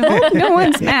ideas. I hope no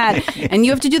one's mad. And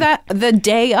you have to do that the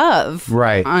day of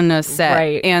on a set.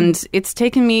 Right. And it's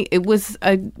taken me, it was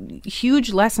a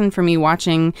huge lesson for me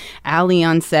watching Allie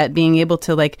on set, being able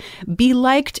to like be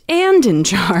liked and in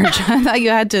charge. I thought you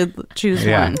had to choose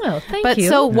one. Oh, thank But you.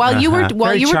 so while you were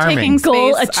Very charming. taking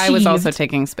Goal space, I was also achieved.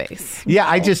 taking space. yeah,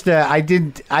 I just,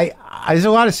 there's a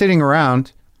lot of sitting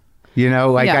around. You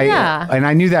know, like Yeah. and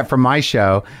I knew that from my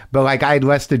show, but like I had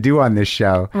less to do on this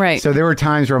show. Right. So there were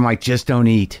times where I'm like, just don't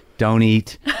eat.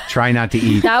 Try not to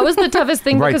eat. That was the toughest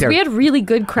thing Right because there. we had really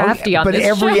good Crafty on But this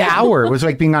every show. hour, it was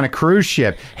like being on a cruise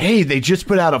ship. Hey, they just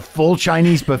put out a full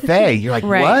Chinese buffet. You're like,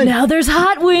 Right. what? Now there's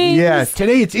hot wings. Yeah,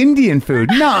 today it's Indian food.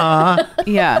 Nah.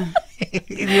 Yeah.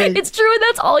 It's true, and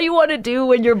that's all you want to do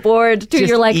when you're bored. Too. Just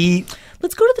You're like, eat.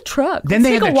 let's go to the truck. Then let's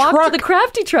they take had a the walk truck. to the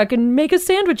Crafty truck and make a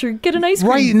sandwich or get an ice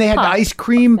cream. Right, and they had the pop. ice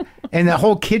cream and the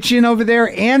whole kitchen over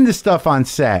there and the stuff on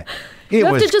set. It You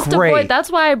have was to just great. avoid.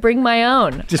 That's why I bring my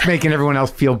own. Just making everyone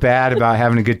else feel bad about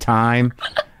having a good time,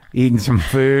 eating some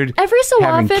food. Every so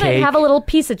having often, I cake. have a little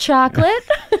piece of chocolate,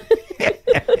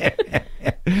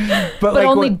 but like,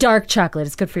 only what- dark chocolate.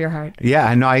 It's good for your heart. Yeah,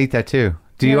 I know. I eat that too.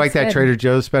 Do you Yeah, like it's that good. Trader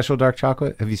Joe's special dark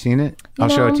chocolate? Have you seen it? I'll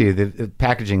show it No. to you. The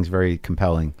packaging's very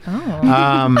compelling.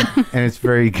 Oh. And it's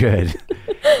very good.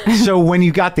 So when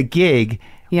you got the gig,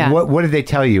 Yeah. what did they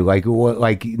tell you? Like,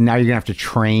 like now you're gonna have to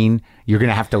train. You're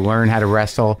gonna have to learn how to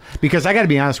wrestle. Because I got to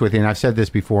be honest with you, and I've said this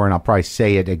before, and I'll probably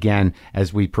say it again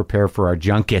as we prepare for our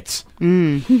junkets.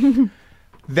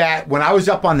 That when I was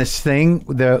up on this thing,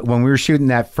 when we were shooting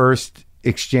that first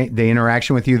exchange, the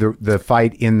interaction with you, the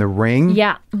fight in the ring,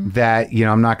 Yeah. that, you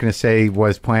know, I'm not going to say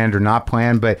was planned or not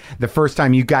planned, but the first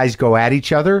time you guys go at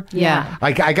each other, Yeah.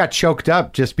 like I got choked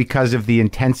up just because of the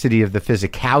intensity of the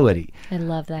physicality. I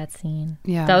love that scene.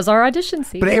 Yeah. That was our audition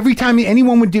scene. But every time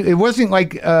anyone would do, it wasn't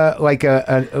like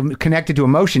a connected to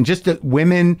emotion, just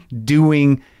women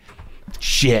doing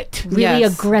shit. really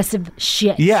Yes. aggressive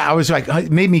shit. Yeah, I was like,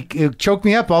 it choked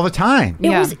me up all the time. It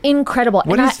Yeah. was incredible.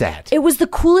 What And is that? It was the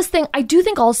coolest thing. I do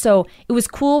think also it was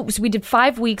cool. So we did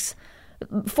 5 weeks,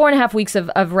 4.5 weeks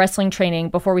of wrestling training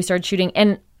before we started shooting.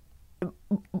 And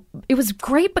it was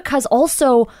great because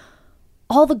also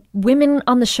all the women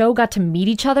on the show got to meet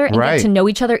each other and Right. get to know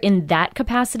each other in that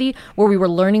capacity where we were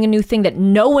learning a new thing that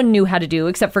no one knew how to do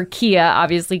except for Kia,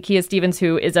 obviously, Kia Stevens,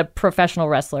 who is a professional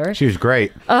wrestler. She was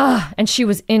great. And she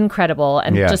was incredible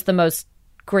and Yeah. just the most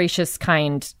gracious,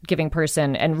 kind, giving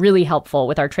person and really helpful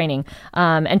with our training.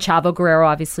 And Chavo Guerrero,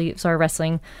 obviously, is our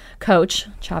wrestling coach.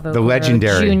 Chavo Guerrero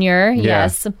legendary. Jr., Yeah.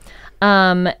 yes.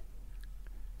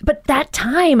 But that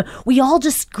time, we all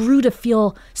just grew to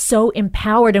feel so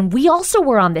empowered. And we also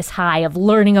were on this high of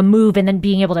learning a move and then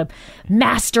being able to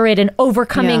master it and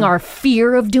overcoming Yeah. our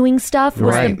fear of doing stuff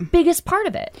was Right. the biggest part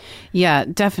of it. Yeah,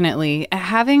 definitely.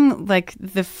 Having like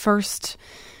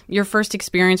your first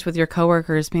experience with your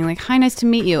coworkers being like, "Hi, nice to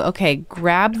meet you." Okay,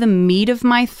 grab the meat of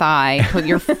my thigh, put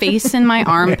your face in my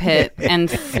armpit, and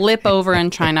flip over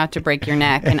and try not to break your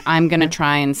neck. And I'm going to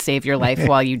try and save your life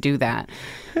while you do that.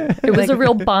 It was a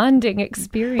real bonding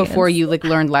experience. Before you like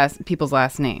learned people's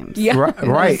last names. Yeah.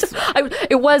 Right.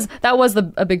 That was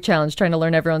a big challenge trying to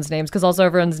learn everyone's names because also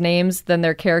everyone's names, then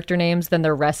their character names, then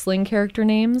their wrestling character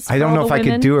names. I don't know if I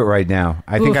could do it right now.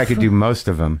 I think I could do most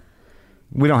of them.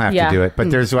 We don't have Yeah. to do it, but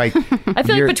there's like I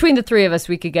feel like between the three of us,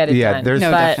 we could get it done. there's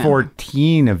No, like definitely.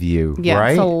 14 of you, Yeah,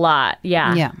 right? It's a lot.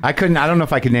 Yeah. Yeah. I don't know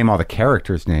if I could name all the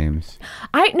characters' names.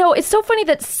 I know it's so funny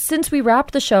that since we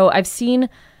wrapped the show, I've seen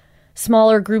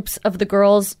smaller groups of the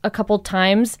girls a couple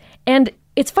times, and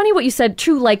it's funny what you said.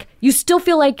 True, like you still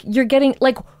feel like you're getting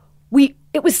like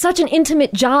it was such an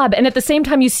intimate job, and at the same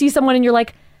time, you see someone and you're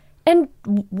like, and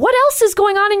what else is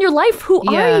going on in your life? Who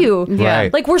Yeah. are you? Yeah.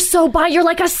 Right. Like we're so you're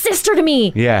like a sister to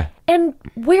me. Yeah. And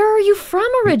where are you from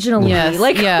originally? Yes.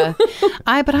 Like yeah.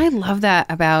 But I love that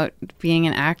about being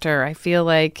an actor. I feel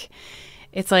like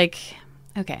it's like,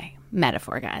 okay,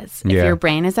 metaphor, guys. If Yeah. your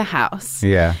brain is a house,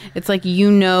 Yeah. it's like you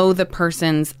know the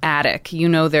person's attic, you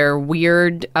know their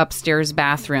weird upstairs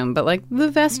bathroom, but like the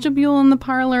vestibule and the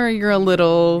parlor, you're a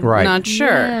little Right. not sure.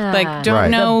 Yeah. Like don't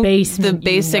Right. know The basement,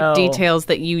 you basic know. details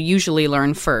that you usually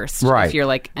learn first Right. if you're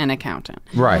like an accountant.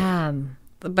 Right.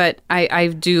 But I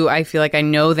feel like I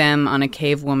know them on a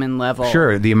cave woman level.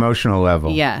 Sure, the emotional level.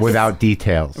 Yes. Without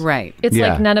details. Right. It's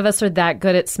Yeah. like none of us are that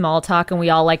good at small talk, and we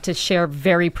all like to share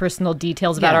very personal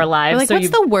details about Yeah. our lives. We're like, so what's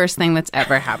the worst thing that's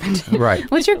ever happened to you? Right.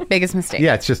 What's your biggest mistake?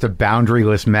 Yeah, it's just a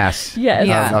boundaryless mess Yes.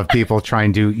 Yeah. of people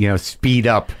trying to, speed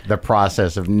up the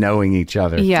process of knowing each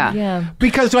other. Yeah. Yeah.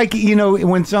 Because, like,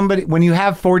 when you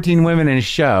have 14 women in a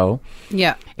show,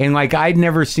 Yeah. and, like, I'd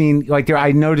never seen, like,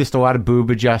 I noticed a lot of boob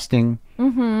adjusting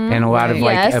and a lot of,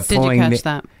 like, Yes. Did you pulling. catch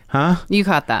that? Huh? You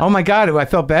caught that. Oh, my God. I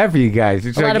felt bad for you guys.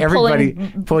 It's A lot like of everybody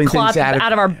pulling cloth things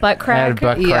out of our butt crack. out of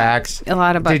butt Yeah. cracks. A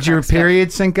lot of butt Did your cracks, yeah.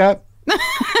 period sync up?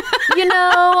 You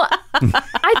know,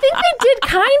 I think they did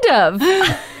kind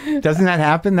of. Doesn't that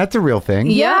happen? That's a real thing.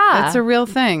 Yeah. Yeah. That's a real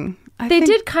thing. They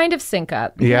did kind of sync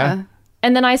up. Yeah.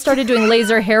 And then I started doing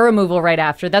laser hair removal right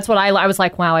after. That's what I was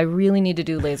like, wow, I really need to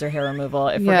do laser hair removal.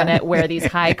 If we're Yeah. going to wear these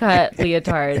high cut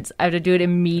leotards, I have to do it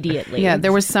immediately. Yeah,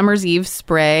 there was Summer's Eve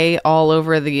spray all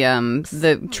over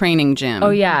the training gym. Oh,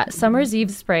 yeah. Summer's Eve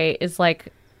spray is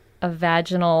like a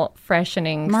vaginal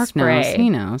freshening Mark spray. knows. He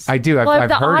knows. I do. I've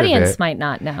the heard of audience it. might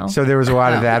not know. So there was a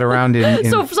lot of that around in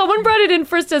So someone brought it in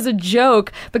first as a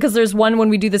joke because there's one when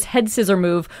we do this head scissor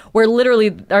move where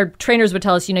literally our trainers would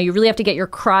tell us, you really have to get your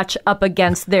crotch up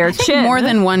against their chin. More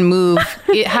than one move.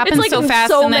 It happens like so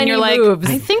fast, so and then many you're like, moves.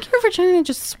 I think your vagina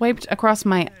just swiped across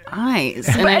my eyes,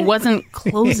 and I wasn't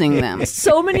closing them.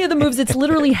 so many of the moves, it's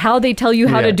literally how they tell you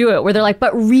how Yeah. to do it, where they're like,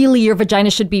 but really your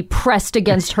vagina should be pressed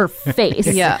against her face.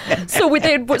 Yeah. So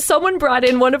someone brought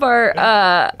in one of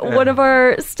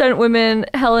our stunt women,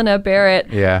 Helena Barrett,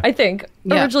 Yeah. I think,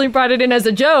 Yeah. originally brought it in as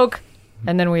a joke.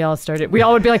 And then we all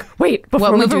would be like, wait,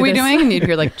 before What move do are we this, doing? And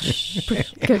you're like, shh.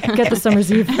 Get the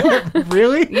Summer's Eve.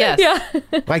 really? Yes.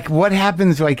 Yeah. Like, what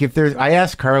happens? Like, if there's, I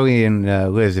asked Carly and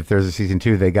Liz if there's a season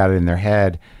 2, they got it in their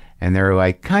head, and they're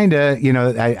like, kind of,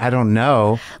 I don't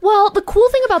know. Well, the cool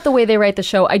thing about the way they write the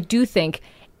show, I do think,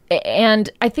 and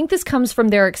I think this comes from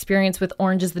their experience with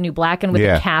Orange is the New Black and with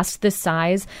Yeah. a cast this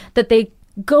size, that they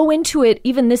go into it,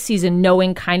 even this season,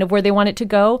 knowing kind of where they want it to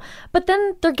go, but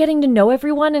then they're getting to know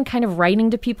everyone and kind of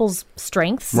writing to people's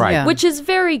strengths, Right. Yeah. which is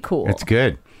very cool. It's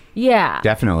good, Yeah.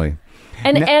 definitely.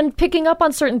 And picking up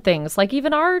on certain things, like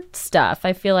even our stuff,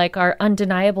 I feel like our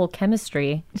undeniable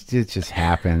chemistry. It just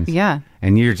happens. Yeah.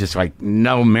 And you're just like,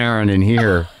 no Marin in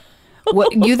here.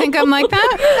 What, you think I'm like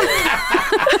that?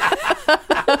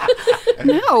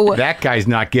 No. That guy's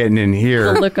not getting in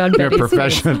here. Look on You're a Betty's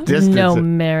professional face. distance. No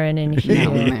Marin in here.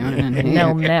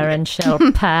 No Marin shall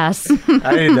pass.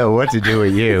 I didn't know what to do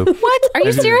with you. What? Are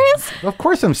you serious? Of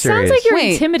course I'm serious. Sounds like you're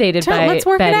Wait, intimidated by let's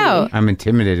work Betty. it out. I'm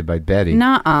intimidated by Betty.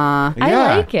 Nuh-uh. I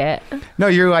Yeah. like it. No,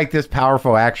 you're like this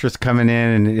powerful actress coming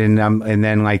in, and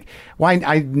then like, well,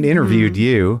 I interviewed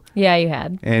you, Yeah, you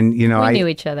had. and I knew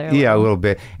each other a Yeah, a little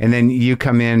bit, and then you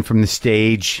come in from the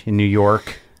stage in New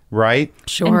York, right?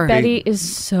 Sure. And Betty is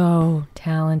so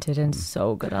talented and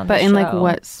so good on But the in show. like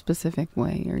what specific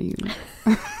way are you?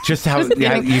 Just how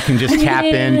you can just tap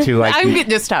into like. I'm good.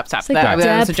 Just stop. It's like That the was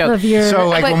a depth joke. of your... So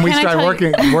like But when we can I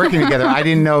started tell you- working together, I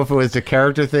didn't know if it was a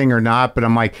character thing or not, but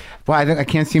I'm like, well, I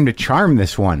can't seem to charm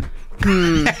this one.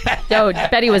 No,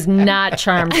 Betty was not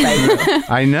charmed by you.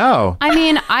 I know, I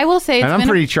mean, I will say it's and I'm been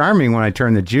pretty charming when I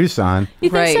turn the juice on. You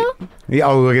think Right. so? Yeah,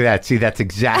 oh, look at that! See, that's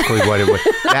exactly what it was.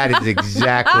 That is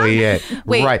exactly it.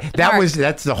 Wait, right? Mark.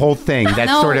 That's the whole thing. That's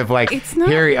No, sort of like it's not.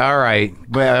 here. All right,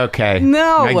 well, okay.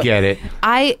 No. I get it.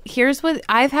 Here's what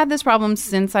I've had this problem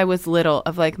since I was little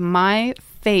of like my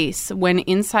face when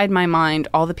inside my mind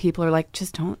all the people are like,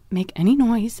 just don't make any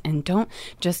noise and don't,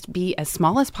 just be as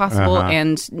small as possible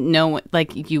and no,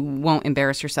 like you won't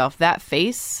embarrass yourself. That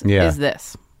face Yeah. is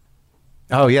this.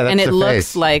 Oh yeah, that's and it the looks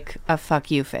face. like a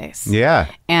fuck you face. Yeah.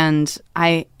 And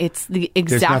it's the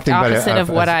There's exact nothing but opposite of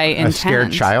what I intend. A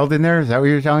scared child in there? Is that what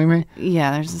you're telling me?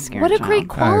 Yeah, there's a scared What a child. great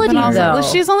quality, But also, though. well,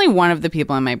 she's only one of the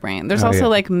people in my brain. There's also yeah.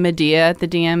 like Medea at the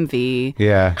DMV,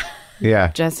 Yeah.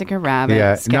 Yeah. Jessica Rabbit.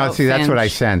 Yeah. Scout No, see, that's what I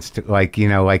Finch. sensed. Like,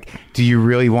 do you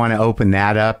really want to open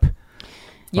that up?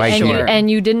 Like, And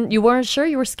you weren't sure.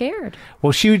 You were scared.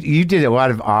 well, you did a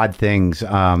lot of odd things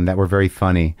that were very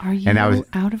funny. Are you And I was,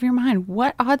 out of your mind?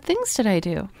 What odd things did I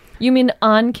do? You mean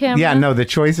on camera? yeah, no, the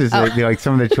choices, like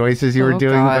some of the choices you were Oh,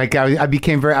 doing, God. like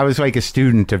I was like a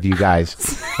student of you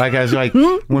guys. Like I was like,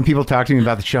 when people talk to me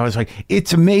about the show, I was like,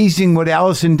 it's amazing what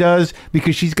Allison does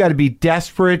because she's got to be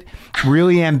desperate,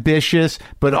 really ambitious,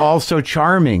 but also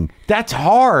charming. That's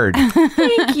hard.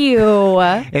 Thank you.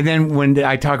 And then when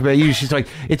I talk about you, she's like,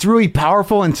 it's really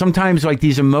powerful. And sometimes like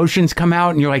these emotions come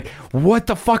out and you're like, what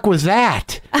the fuck was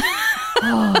that?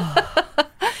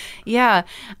 Yeah.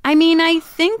 I mean, I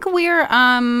think we're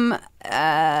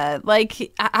I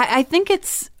think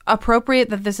it's appropriate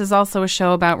that this is also a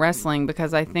show about wrestling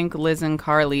because I think Liz and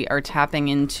Carly are tapping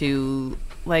into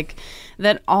like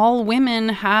that all women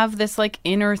have this like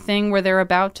inner thing where they're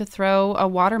about to throw a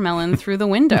watermelon through the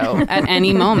window at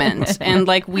any moment. And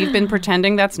like we've been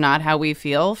pretending that's not how we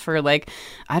feel for like,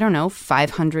 I don't know,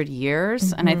 500 years.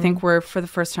 Mm-hmm. And I think we're for the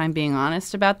first time being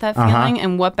honest about that feeling.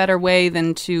 And what better way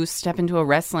than to step into a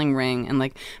wrestling ring and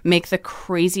like make the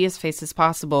craziest faces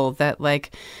possible that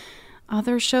like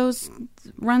other shows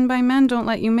run by men don't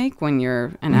let you make when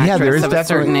you're an actress of a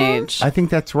certain age. I think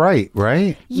that's right?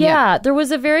 Yeah, there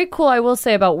was a very cool, I will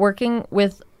say, about working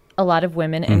with a lot of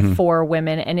women and for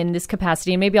women and in this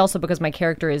capacity, and maybe also because my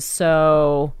character is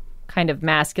so kind of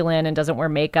masculine and doesn't wear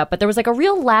makeup, but there was like a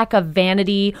real lack of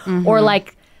vanity or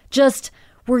like just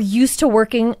we're used to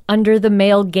working under the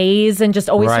male gaze and just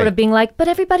always sort of being like, but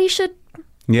everybody should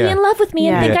be in love with me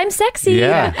and think I'm sexy.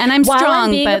 Yeah. And I'm while strong, I'm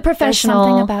being but a professional.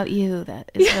 there's something about you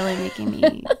that is really making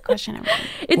me question everything.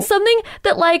 It's something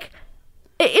that like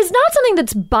is not something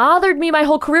that's bothered me my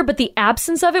whole career, but the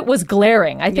absence of it was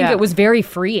glaring. I think it was very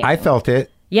freeing. I felt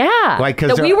it. Yeah. Like,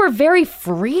 'cause that we were very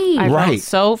free. I felt Right.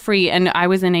 so free, and I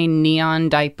was in a neon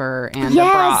diaper and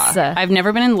Yes. a bra. I've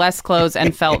never been in less clothes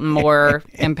and felt more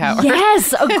empowered.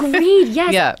 Yes, agreed.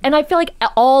 Yes. Yeah. And I feel like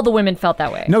all the women felt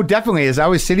that way. No, definitely. As I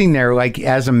was sitting there, like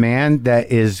as a man that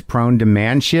is prone to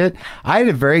man shit, I had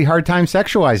a very hard time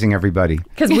sexualizing everybody.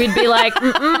 Because we'd be like,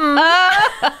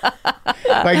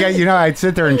 Like, I'd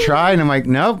sit there and try, and I'm like,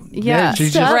 nope. Yeah.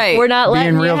 she's Stop. just Right. We're not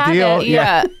letting being you real have deal. it.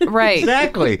 Yeah, right.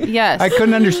 Exactly. Yes. I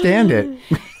couldn't understand it.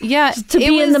 Yeah, to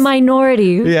be in the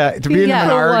minority. Yeah, to be in Yeah. a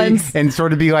minority once. and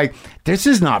sort of be like, this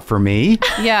is not for me.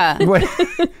 Yeah.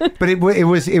 But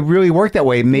it really worked that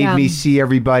way. It made Yeah. me see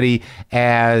everybody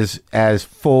as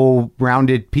full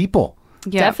rounded people.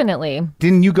 Yeah. Definitely.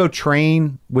 Didn't you go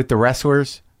train with the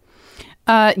wrestlers?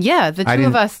 Yeah, the two didn't-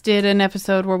 of us did an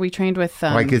episode where we trained with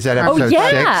Like, is that Carmen. episode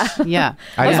yeah. 6? Yeah.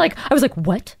 I was didn't- like,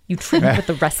 what? You trained with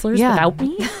the wrestlers Yeah. without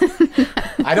me?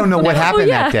 I don't know what happened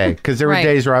yeah. that day because there were Right.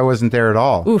 days where I wasn't there at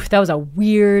all. Oof, that was a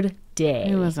weird day.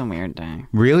 It was a weird day.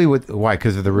 Really? Why?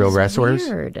 Because of the real wrestlers?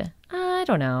 Weird. I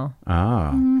don't know.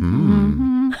 Ah.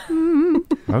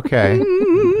 Okay.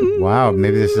 Wow.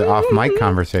 Maybe this is an off mic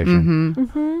conversation.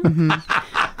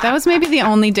 That was maybe the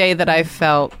only day that I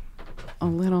felt a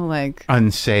little like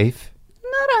Unsafe.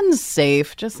 not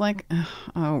unsafe, just like,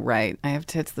 oh right, I have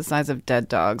tits the size of dead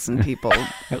dogs, and people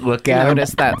Look at 'em.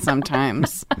 notice that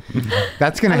sometimes.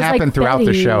 That's going to I was happen like, throughout the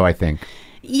Betty. show, I think.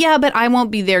 Yeah, but I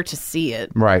won't be there to see it.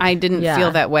 Right. I didn't Yeah.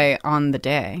 feel that way on the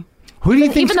day. Who do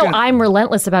you think? Even though I'm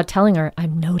relentless about telling her,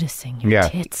 I'm noticing your Yeah.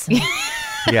 tits. And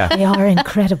Yeah. they are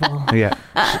incredible. Yeah.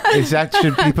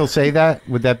 Should people say that?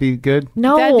 Would that be good?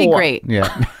 No. That'd be great.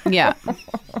 Yeah. Yeah.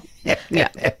 Yeah.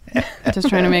 Just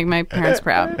trying to make my parents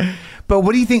proud. But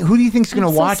what do you think? Who do you think's going to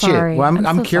watch sorry. it? Well,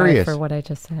 I'm so curious. sorry for what I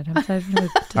just said. I'm sorry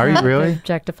for Are you really?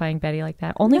 objectifying Betty like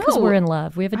that? Only because No. we're in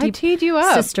love. We have a I deep teed you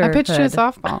up. sisterhood. I pitched you a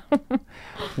softball.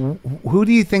 Who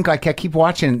do you think? Like, I keep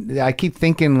watching. I keep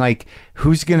thinking, like,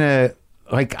 who's going to,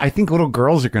 like, I think little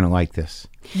girls are going to like this.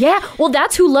 Yeah. Well,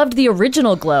 that's who loved the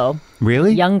original Glow.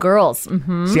 Really? Young girls.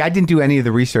 Hmm. See, I didn't do any of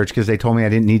the research because they told me I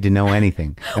didn't need to know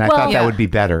anything. And I Well, thought that yeah. would be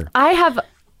better. I have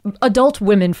adult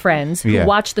women friends who Yeah.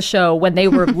 watched the show when they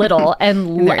were little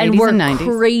and their 80s were and 90s.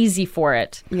 crazy for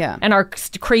it. Yeah. And are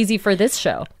crazy for this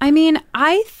show. I mean,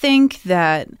 I think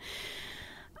that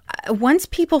once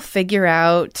people figure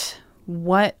out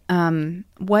what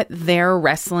their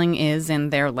wrestling is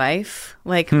in their life,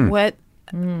 like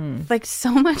like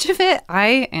so much of it,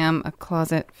 I am a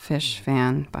closet fish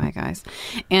fan. Bye, guys.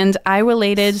 And I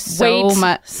related so Wait,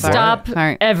 much. stop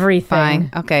Sorry. everything.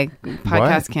 Fine. Okay.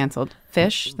 Podcast canceled.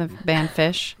 Fish, the band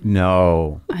Fish.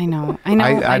 No. I know.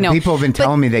 I know. People have been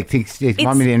telling me they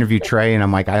want me to interview Trey, and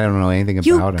I'm like, I don't know anything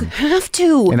about him. You have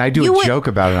to. And I do a joke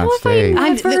about it on stage.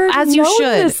 As you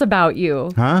should. This about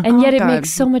you, Huh? and yet it God.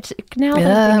 makes so much. Now that I'm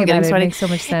I'm thinking getting about it, sweaty. it makes so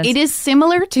much sense. It is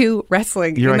similar to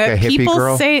wrestling. You're in like that a hippie people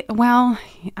girl? say, well,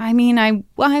 I mean, I'm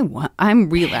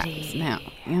relapsed now.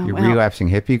 Yeah, You're well, relapsing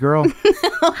hippie girl?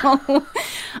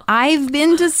 I've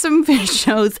been to some Fish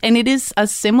shows, and it is a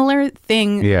similar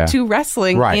thing Yeah. to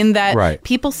wrestling Right, in that right.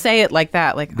 people say it like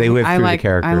that. Like They live I through the like,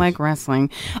 characters. I like wrestling,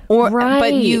 or but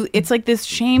Right. it's like this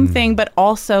shame thing, but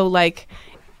also like.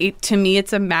 To me,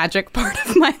 it's a magic part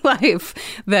of my life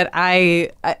that I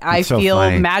It's so feel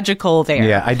funny. magical there.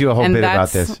 Yeah, I do a whole And bit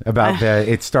about that's- this.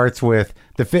 It starts with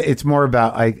it's more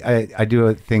about I do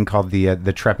a thing called the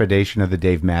trepidation of the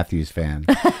Dave Matthews fan.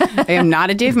 I am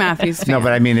not a Dave Matthews fan. No,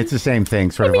 but I mean it's the same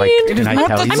thing. Sort of mean, like, it can is I not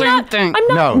tell the you? same thing.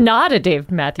 I'm not No. not a Dave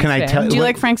Matthews Can I fan. tell- Do you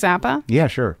like Frank Zappa? Yeah,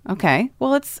 sure. Okay.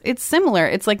 Well, it's similar.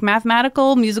 It's like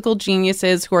mathematical musical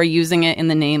geniuses who are using it in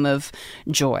the name of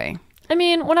joy. I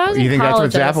mean, when I was You in think that's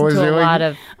college, what I Zappa listened was to a doing? lot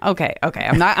of. Okay.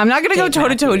 I'm not going to go toe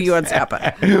to toe to you on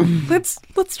Zappa.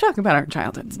 Let's talk about our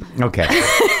childhoods. Okay.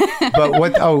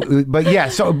 But yeah,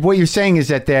 so what you're saying is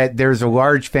that there's a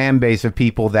large fan base of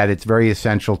people that it's very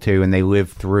essential to, and they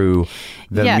live through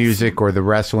the Yes. music or the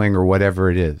wrestling or whatever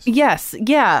it is. Yes,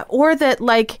 yeah. Or that,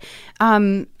 like,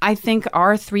 I think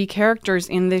our three characters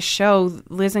in this show,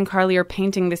 Liz and Carly, are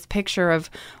painting this picture of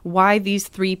why these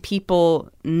three people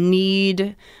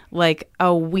need, like,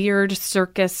 a weird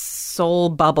circus soul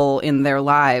bubble in their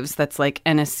lives that's like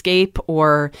an escape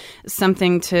or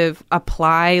something to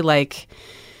apply, like,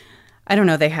 I don't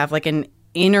know, they have like an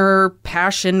inner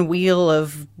passion wheel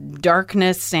of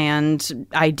darkness and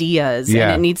ideas, Yeah.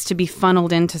 and it needs to be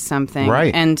funneled into something.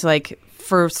 Right. And like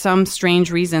for some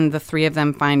strange reason, the three of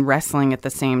them find wrestling at the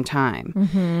same time.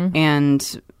 Mm-hmm.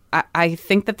 And I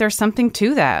think that there's something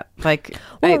to that, like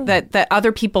that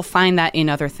other people find that in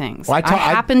other things. Well, I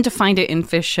happen to find it in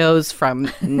Fish shows from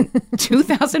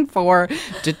 2004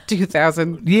 to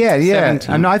 2000. Yeah.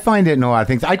 No, I find it in a lot of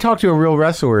things. I talked to a real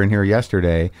wrestler in here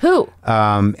yesterday. Who?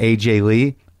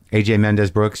 AJ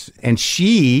Mendez Brooks, and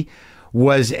she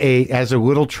was as a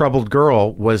little troubled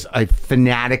girl, was a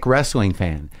fanatic wrestling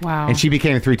fan. Wow. And she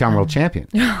became a 3-time world champion.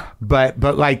 but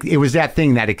like it was that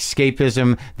thing, that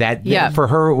escapism, for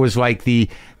her it was like the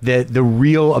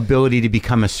real ability to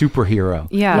become a superhero.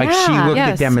 Yeah. Like she Yeah. looked at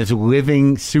Yes. them as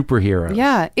living superheroes.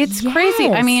 Yeah, it's crazy.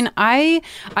 I mean, I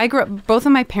grew up, both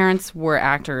of my parents were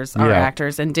actors,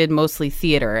 and did mostly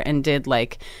theater and did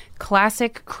like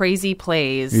classic crazy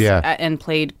plays and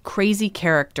played crazy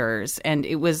characters. And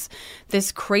it was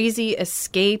this crazy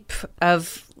escape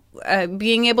of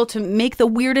being able to make the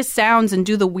weirdest sounds and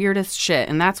do the weirdest shit.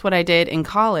 And that's what I did in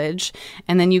college.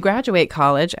 And then you graduate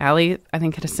college. Allie, I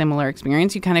think, had a similar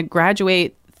experience. You kind of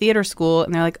graduate theater school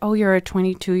and they're like, oh, you're a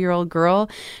 22-year-old girl.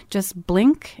 Just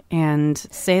blink and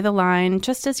say the line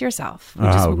just as yourself. We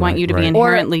just want you to be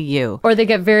inherently you. Or they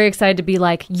get very excited to be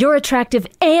like, you're attractive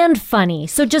and funny.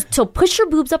 So push your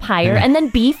boobs up higher and then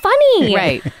be funny.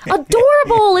 Right.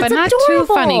 Adorable. It's But not adorable.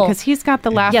 too funny because he's got the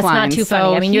laugh Yes, line. not too so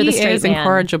funny. I mean, you're the he straight is man.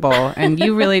 incorrigible, and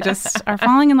you really just are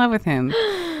falling in love with him.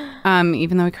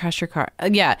 Even though he crashed your car.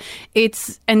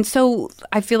 And so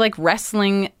I feel like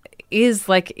wrestling is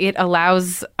like, it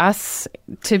allows us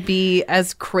to be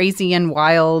as crazy and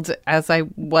wild as I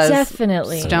was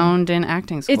Definitely. stoned in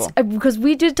acting school. It's because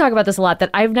we did talk about this a lot, that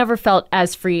I've never felt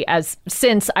as free as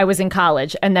since I was in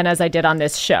college and then as I did on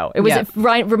this show. It was it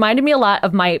reminded me a lot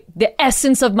of the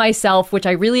essence of myself, which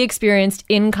I really experienced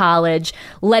in college,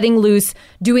 letting loose,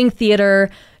 doing theater,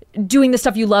 doing the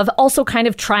stuff you love, also kind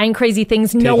of trying crazy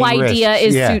things. No Taking idea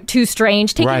risks, is too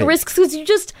strange. Taking risks because you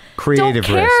just Creative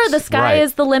don't care. risks. The sky Right.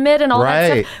 is the limit and all that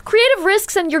Right. stuff. Creative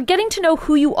risks, and you're getting to know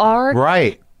who you are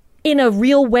Right. in a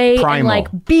real way. Primal. And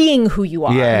like being who you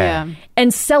are. Yeah.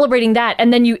 And celebrating that,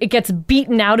 and then it gets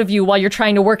beaten out of you while you're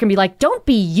trying to work and be like, don't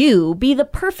be you, be the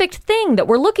perfect thing that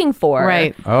we're looking for.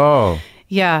 right. Oh.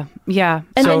 Yeah.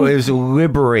 And So then- it was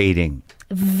liberating.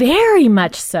 Very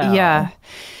much so.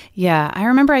 Yeah, I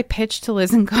remember I pitched to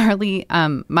Liz and Carly.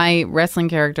 My wrestling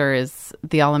character is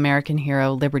the all-American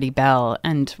hero, Liberty Bell.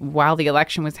 And while the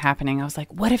election was happening, I was like,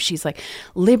 what if she's like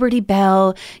Liberty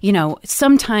Bell? You know,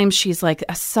 sometimes she's like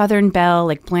a Southern belle,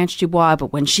 like Blanche Dubois,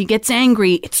 but when she gets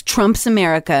angry, it's Trump's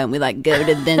America. And we like go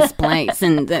to this place.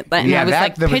 And I was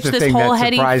like, that was pitch the this thing whole that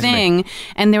heady surprised me. thing.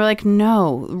 And they were like,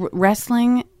 no,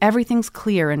 wrestling everything's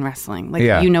clear in wrestling. Like,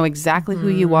 Yeah. you know exactly who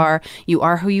you are. You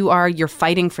are who you are. You're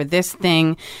fighting for this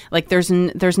thing. Like, there's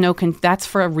no that's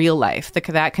for real life.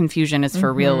 That confusion is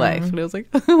for real life. And I was like,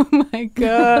 oh my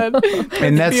God.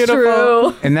 And that's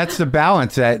True. And that's the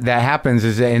balance that happens,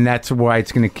 and that's why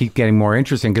it's going to keep getting more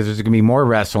interesting, because there's going to be more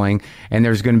wrestling and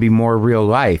there's going to be more real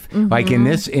life. Like in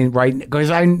this, right? Because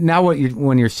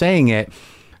when you're saying it,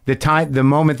 the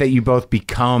moment that you both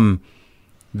become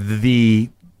the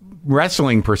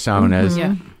wrestling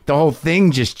personas, the whole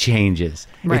thing just changes.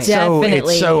 Right. It's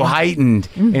Definitely. so heightened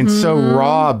and so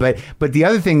raw. But the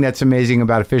other thing that's amazing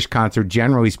about a Phish concert,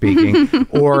 generally speaking,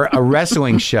 or a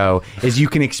wrestling show, is you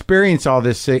can experience all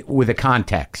this with a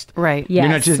context. Right.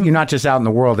 Yes. You're not just out in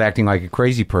the world acting like a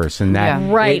crazy person. That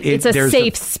Yeah. Right. It's a there's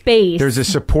safe space. There's a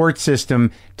support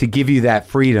system to give you that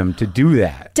freedom to do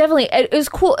that. Definitely. It was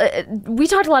cool. We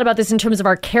talked a lot about this in terms of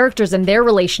our characters and their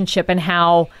relationship and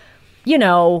how, you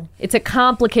know, it's a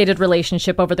complicated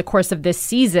relationship over the course of this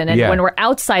season. And Yeah. when we're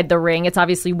outside the ring, it's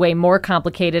obviously way more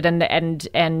complicated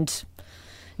and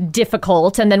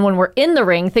difficult. And then when we're in the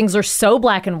ring, things are so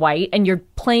black and white and you're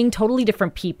playing totally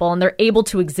different people and they're able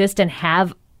to exist and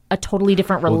have a totally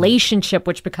different relationship,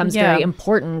 which becomes Yeah. very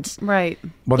important Right.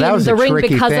 Well, that in was the a ring tricky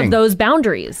because thing. of those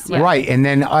boundaries. Yeah. Right. And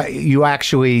then you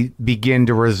actually begin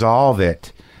to resolve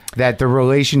it. That the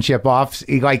relationship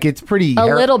it's pretty... A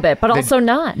little bit, but also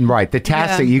not. Right. The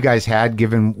task Yeah. that you guys had,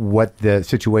 given what the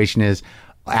situation is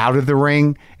out of the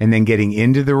ring and then getting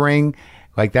into the ring,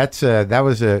 like that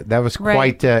was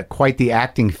Right. quite the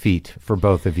acting feat for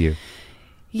both of you.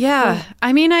 Yeah.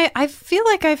 I mean, I feel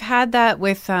like I've had that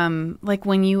with, like,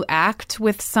 when you act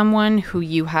with someone who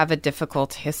you have a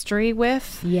difficult history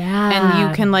with. Yeah. And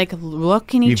you can, like,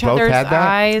 look in You each both other's had that?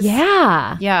 eyes.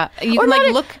 Yeah. Yeah. You Or can, like,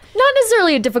 not, look. not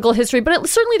necessarily a difficult history, but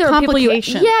certainly there are people you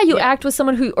Complication. you Yeah. act with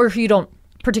someone who you don't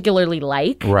particularly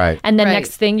like. Right. And then Right.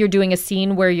 next thing you're doing a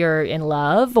scene where you're in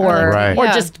love or Right. or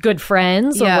Yeah. just good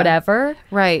friends or Yeah. whatever.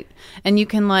 Right. And you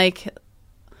can, like,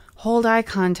 hold eye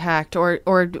contact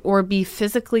or be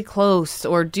physically close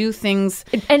or do things.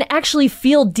 And actually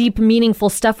feel deep, meaningful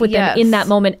stuff with Yes. them in that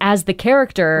moment as the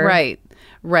character. Right.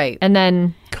 Right. And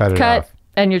then Cut it off.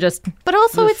 and you're just But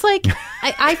also, it's like,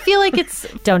 I feel like it's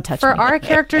don't touch for me. our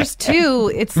characters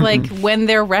too. It's like when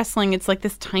they're wrestling, it's like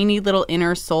this tiny little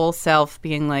inner soul self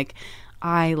being like,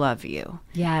 I love you.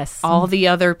 Yes. All the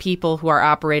other people who are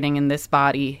operating in this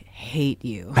body hate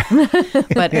you.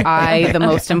 But I, the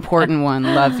most important one,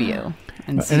 love you.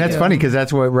 And that's funny because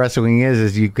that's what wrestling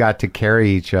is you've got to carry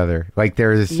each other. Like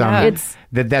there is some Yeah.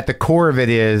 that the core of it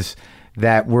is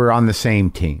that we're on the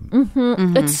same team.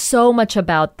 It's so much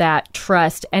about that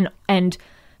trust and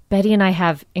Betty and I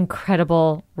have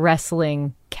incredible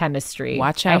wrestling chemistry.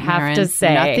 Watch out, I have Maren. to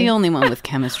say. You're not the only one with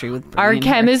chemistry with Our Brian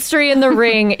here. chemistry in the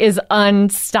ring is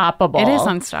unstoppable. It is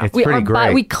unstoppable. It's pretty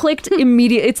great. We clicked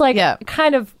immediately. It's like Yeah.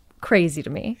 kind of crazy to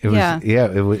me. It was, Yeah.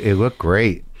 it looked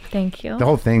great. Thank you. The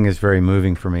whole thing is very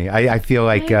moving for me. I feel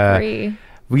like, I agree.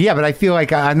 well, yeah, but I feel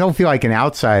like I don't feel like an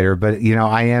outsider, but you know,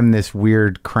 I am this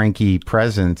weird, cranky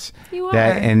presence. You are.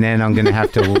 And then I'm going to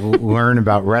have to learn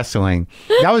about wrestling.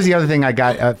 That was the other thing I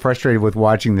got frustrated with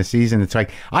watching the season. It's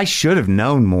like I should have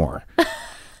known more.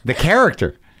 The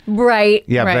character. Right.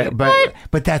 Yeah, Right.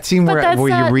 but that scene where that's you're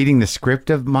not- reading the script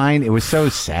of mine, it was so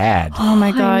sad. Oh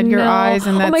my God, your know. eyes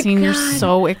in Oh that my scene, you're God.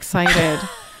 so excited.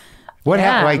 What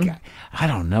Yeah. happened? Like, I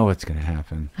don't know what's going to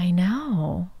happen. I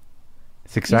know.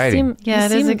 It's exciting. Yeah,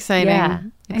 it is exciting. Yeah,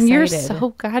 And you're excited. so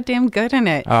goddamn good in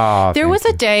it. Oh, there thank was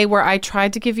you. a day where I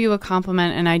tried to give you a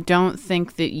compliment, and I don't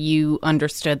think that you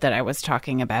understood that I was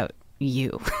talking about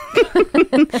you.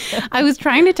 I was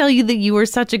trying to tell you that you were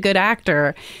such a good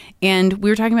actor, and we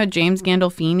were talking about James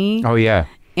Gandolfini. Oh, yeah.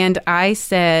 And I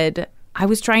said, I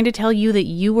was trying to tell you that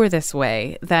you were this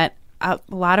way, that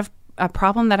a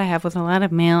problem that I have with a lot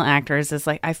of male actors is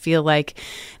like, I feel like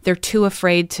they're too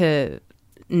afraid to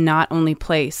not only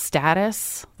play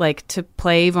status, like to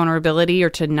play vulnerability or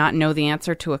to not know the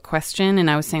answer to a question. And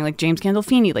I was saying like James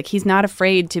Gandolfini, like he's not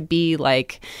afraid to be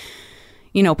like,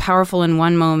 you know, powerful in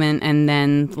one moment and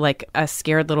then like a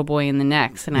scared little boy in the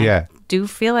next. And Yeah. I do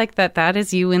feel like that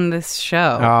is you in this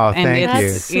show. Oh, and thank you.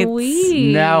 That's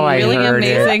sweet. Now I really heard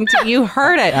it. amazing. You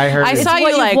heard it. I heard it. saw It's what you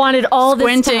you've like wanted all this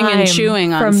squinting time and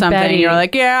chewing on from something. Betty. And you're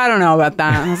like, yeah, I don't know about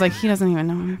that. And I was like, he doesn't even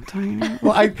know what I'm talking about.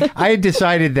 Well, I had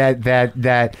decided that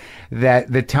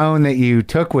the tone that you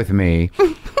took with me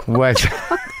was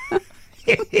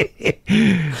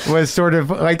was sort of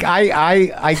like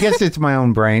I guess it's my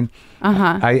own brain.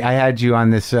 I had you on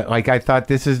this like I thought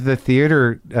this is the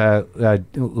theater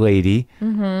lady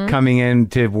coming in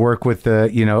to work with the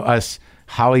us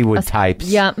Hollywood types.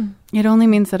 Yep. It only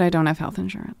means that I don't have health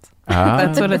insurance.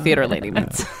 That's what a theater lady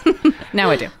means. Now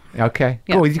I do. Okay.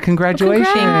 Yeah. Cool. Congratulations.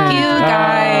 Thank you,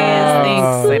 guys.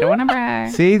 Thanks. I don't want to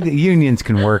brag. See, the unions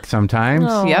can work sometimes.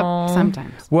 Oh. Yep,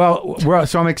 sometimes. Well,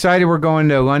 so I'm excited. We're going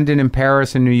to London and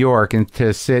Paris and New York, and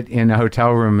to sit in a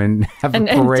hotel room and have And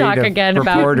a parade talk of again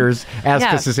about- reporters ask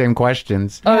Yeah. us the same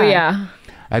questions. Oh, yeah.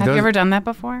 Have you ever done that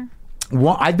before?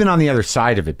 Well, I've been on the other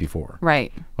side of it before.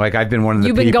 Right. Like I've been one of the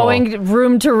You've people. been going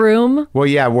room to room? Well,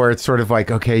 yeah, where it's sort of like,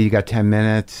 okay, you got 10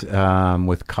 minutes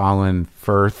with Colin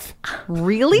Firth.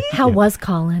 Really? How was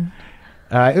Colin?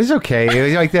 It was okay. It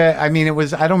was like that. I mean, it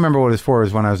was, I don't remember what it was for. It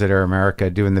was when I was at Air America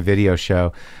doing the video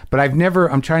show. But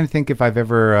I'm trying to think if I've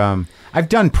ever, I've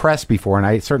done press before and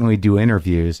I certainly do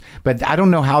interviews, but I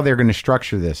don't know how they're going to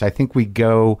structure this. I think we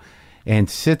go and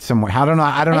sit somewhere. I don't know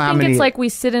how I think many. it's like we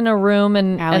sit in a room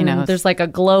and Allie knows. there's like a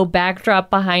glow backdrop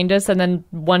behind us, and then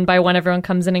one by one everyone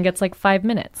comes in and gets like 5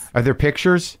 minutes. Are there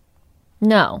pictures?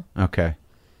 No. Okay.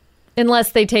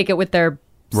 Unless they take it with their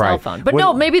cell Right. phone. But What-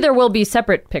 no, maybe there will be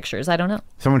separate pictures. I don't know.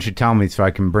 Someone should tell me so I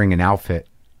can bring an outfit.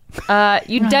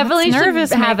 You definitely should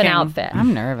nervous have an making. outfit.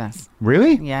 I'm nervous.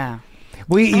 Really? Yeah.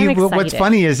 What's excited.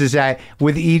 funny is that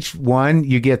with each one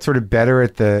you get sort of better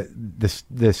at the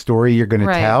story you're going to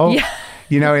Right. tell. Yeah.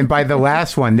 You know, and by the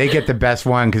last one, they get the best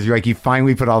one because you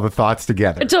finally put all the thoughts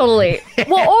together. Totally.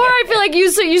 Well, or I feel like you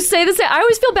say this. I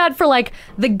always feel bad for like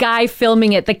the guy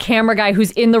filming it, the camera guy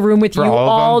who's in the room with For you all of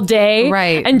all them? day,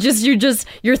 Right. And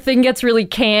your thing gets really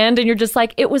canned, and you're just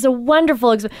like, it was a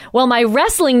wonderful. Well, my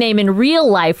wrestling name in real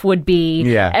life would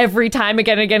be every time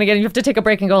again and again and again. You have to take a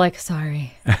break and go like,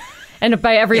 sorry. And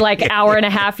by every like hour and a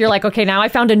half, you're like, okay, now I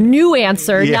found a new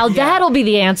answer. Yeah. Now that'll be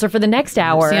the answer for the next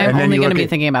hour. See, I'm And then only you going to look be at-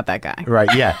 thinking about that guy. Right,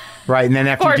 yeah. Right. And then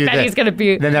after Poor you do Betty's that, gonna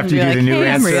be- then after you Be do the like, new hey,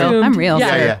 I'm answer. real. I'm real.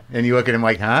 Yeah, Yeah. yeah. And you look at him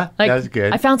like, huh? Like, That was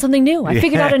good. I found something new. I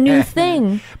figured out a new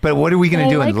thing. But what are we going I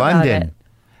to do like in about London? it.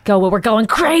 We're going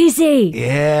crazy.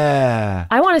 Yeah.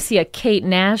 I want to see a Kate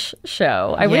Nash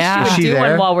show. I Yeah. wish Is she she would do there?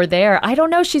 one while we're there. I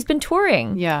don't know. She's been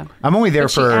touring. Yeah. I'm only there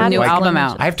But she for added New like, album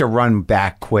out. I have to run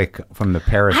back quick from the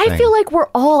Paris I thing. feel like we're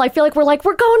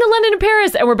going to London and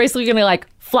Paris, and we're basically going to like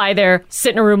fly there,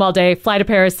 sit in a room all day, fly to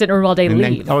Paris, sit in a room all day, And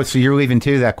then- leave. oh, so you're leaving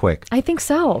too that quick? I think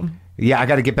so. Yeah, I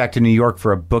got to get back to New York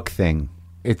for a book thing.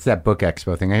 It's that book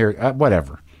expo thing. I hear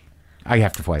whatever. I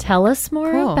have to fly. back. Tell us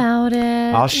more Cool. about it.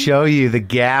 I'll show you the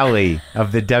galley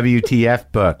of the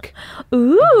WTF book.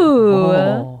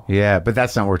 Ooh. Yeah, but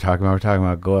that's not what we're talking about. We're talking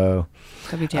about Glow.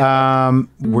 WTF.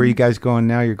 Where are you guys going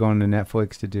now? You're going to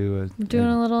Netflix to do a... Doing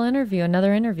a little interview,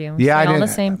 another interview. Yeah, I Saying all didn't.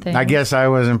 the same thing. I guess I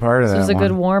wasn't part of This that was a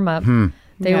good one. warm up.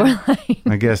 They Yeah. were like,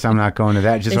 I guess I'm not going to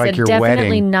that. Just they like said your definitely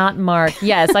wedding. not Mark.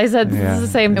 Yes, I said Yeah. this is the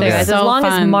same It thing. was I said, so as long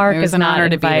as fun. Mark It was is an not honor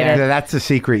to be invited. there. Yeah, that's the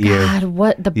secret you. God,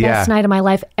 what the Yeah. best night of my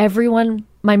life. Everyone,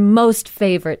 my most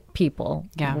favorite people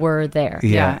Yeah. were there. Yeah.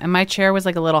 Yeah. And my chair was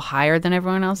like a little higher than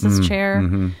everyone else's chair.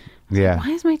 Yeah. Why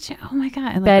is my chair? Oh my God.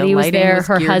 And, like, Betty the was lighting there,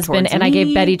 her geared husband, towards and I gave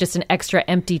me. Betty just an extra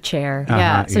empty chair.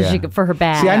 Yeah. So she could, for her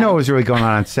bag. See, I know what was really going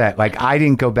on set. Like, I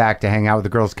didn't go back to hang out with the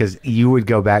girls because you would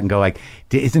go back and go like,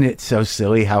 "Isn't it so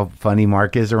silly how funny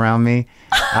Mark is around me?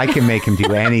 I can make him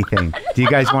do anything." Do you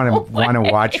guys want to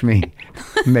watch me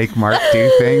make Mark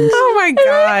do things? Oh my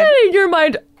God. In your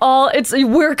mind,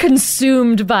 we're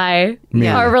consumed by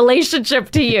Yeah. our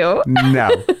relationship to you. No,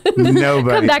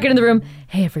 nobody. Come back into the room.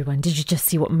 Hey, everyone, did you just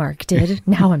see what Mark did?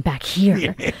 Now I'm back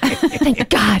here. Thank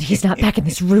God he's not back in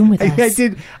this room with us. I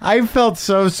did. I felt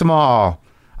so small.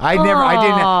 I Aw.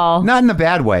 didn't. Not in a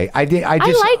bad way. I did. I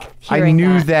just. like I hearing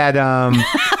knew that.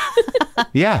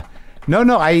 Yeah.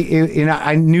 No.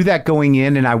 I knew that going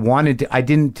in, and I wanted to. I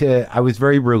didn't. I was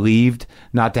very relieved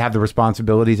not to have the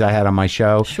responsibilities I had on my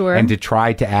show, Sure. and to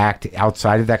try to act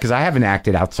outside of that because I haven't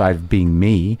acted outside of being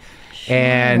me,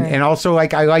 and also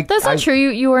like I like. That's not true.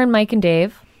 You were in Mike and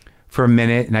Dave. For a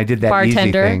minute, and I did that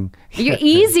Bartender. easy thing. You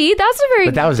easy. That's a very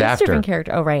But that was that's a after. different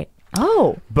character. Oh, right.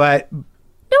 Oh. But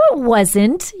No, it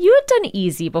wasn't. You had done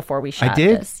easy before we shot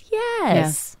did? this.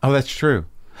 Yes. oh, that's true.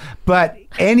 But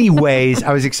anyways,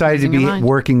 I was excited to Losing be your mind.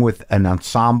 working with an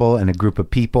ensemble and a group of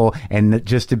people, and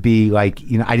just to be like,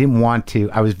 I didn't want to.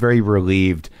 I was very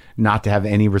relieved not to have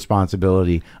any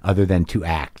responsibility other than to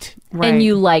act. Right. And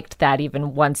you liked that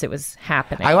even once it was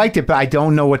happening. I liked it, but I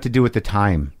don't know what to do with the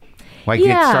time. Like it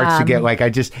starts to get like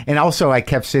and also I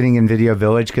kept sitting in Video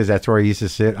Village because that's where I used to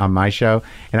sit on my show.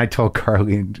 And I told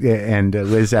Carly and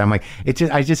Liz that I'm like,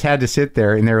 I just had to sit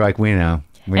there, and they're like, we know.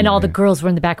 And all the girls were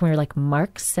in the back, and we were like,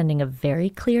 Mark's sending a very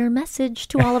clear message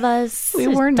to all of us. We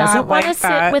were not Doesn't want to like sit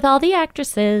that. with all the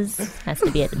actresses. Has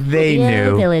to be at They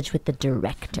Video knew. Village with the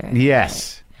director.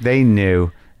 Yes, they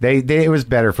knew. They it was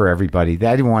better for everybody.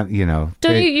 I didn't want,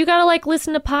 Don't you got to like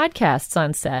listen to podcasts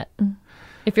on set.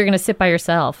 if you're going to sit by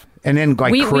yourself. And then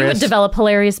like We Chris. would develop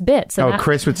hilarious bits. And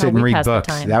Chris would that's sit how and we read pass the books.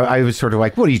 time. I was sort of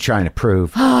like, what are you trying to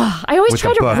prove? I always with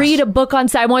try the to books. read a book on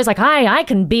set. I'm always like, I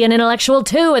can be an intellectual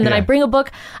too. And then Yeah. I bring a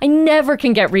book. I never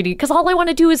can get reading because all I want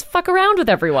to do is fuck around with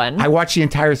everyone. I watched the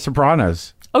entire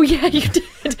Sopranos. Oh, yeah, you did.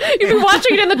 You've been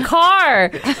watching it in the car.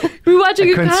 You've been watching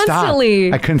it Couldn't constantly.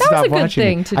 stop. I couldn't that stop was a good watching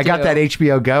thing it. to I got do. that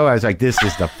HBO Go. I was like, this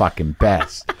is the fucking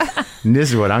best. And this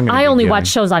is what I'm going to I be only doing. watch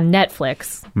shows on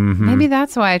Netflix. Maybe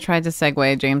that's why I tried to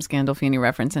segue a James Gandolfini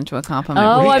reference into a compliment.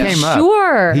 Oh, He I'm came up.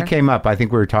 sure. He came up. I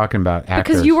think we were talking about actors.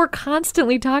 Because you were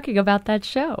constantly talking about that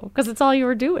show because it's all you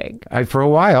were doing. For a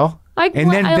while. I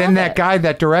And then love that it. guy,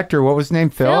 that director, what was his name?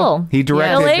 Phil. He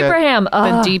directed Phil Abraham. The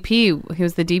Oh. DP, he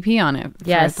was the DP on it. for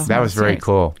Yes. the That whole was very series.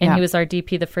 cool. And Yeah. he was our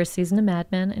DP the first season of Mad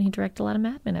Men, and he directed a lot of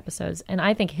Mad Men episodes. And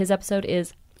I think his episode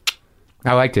is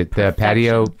I liked it. The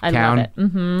patio I town. love it.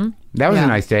 Mm-hmm. That was Yeah. a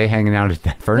nice day hanging out at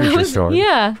that furniture store.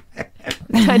 Yeah.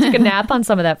 I took a nap on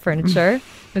some of that furniture.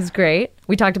 It was great.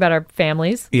 We talked about our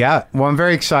families. Yeah. Well, I'm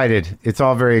very excited. It's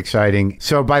all very exciting.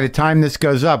 So by the time this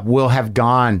goes up, we'll have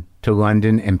gone to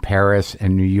London and Paris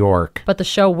and New York. But the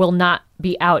show will not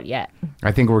be out yet.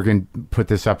 I think we're going to put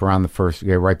this up around the first,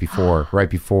 right before.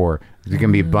 There's going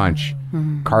to be a bunch.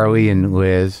 Carly and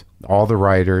Liz, all the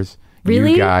writers.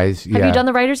 Really? You guys. Have you done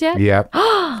the writers yet? Yep.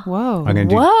 Whoa. I'm going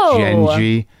to do Whoa.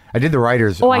 Genji. I did the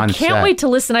writers Oh, on I can't set. wait to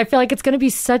listen. I feel like it's going to be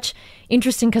such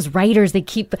interesting because writers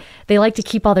they like to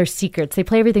keep all their secrets. They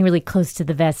play everything really close to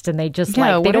the vest, and they just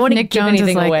Yeah, they what don't if want to Nick give Jones is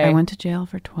anything like, away. I went to jail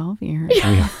for 12 years.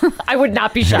 I would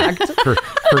not be shocked. for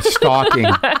stalking.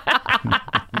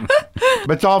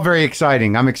 But it's all very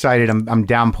exciting. I'm excited. I'm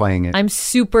downplaying it. I'm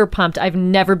super pumped. I've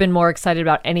never been more excited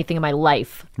about anything in my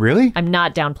life. Really? I'm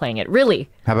not downplaying it. Really.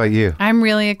 How about you? I'm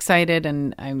really excited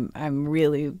and I'm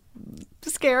really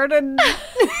scared and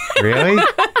Really?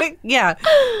 yeah.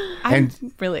 I'm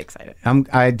And- really excited.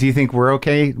 Do you think we're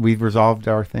okay? We've resolved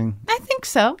our thing? I think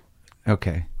so.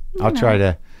 Okay. I'll try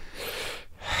to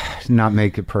not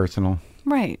make it personal.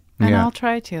 Right. And Yeah. I'll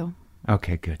try to.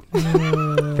 Okay, good.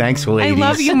 Thanks, ladies. I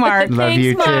love you, Mark. Love Thanks,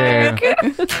 you Mark.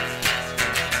 too.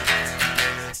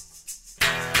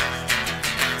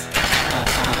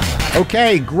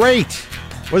 Okay, great.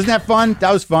 Wasn't that fun?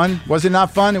 That was fun. Was it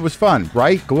not fun? It was fun,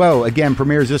 right? Glow, again,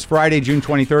 premieres this Friday, June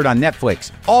 23rd on Netflix.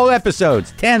 All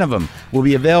episodes, 10 of them, will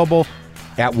be available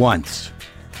at once.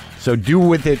 So do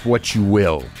with it what you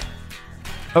will.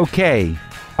 Okay.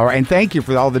 All right, and thank you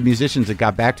for all the musicians that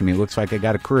got back to me. It looks like I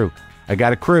got a crew. I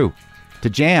got a crew to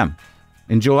jam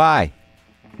in July.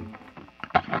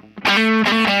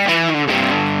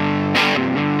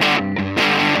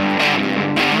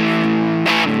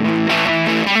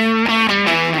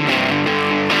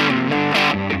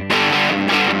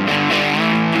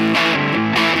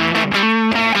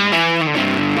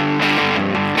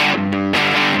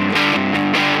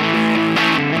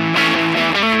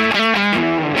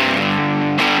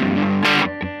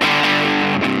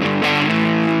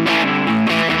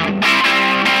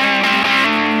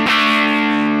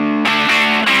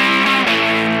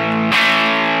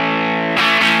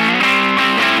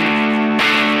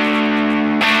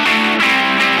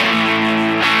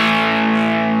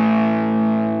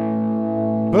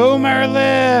 Boomer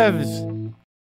lives!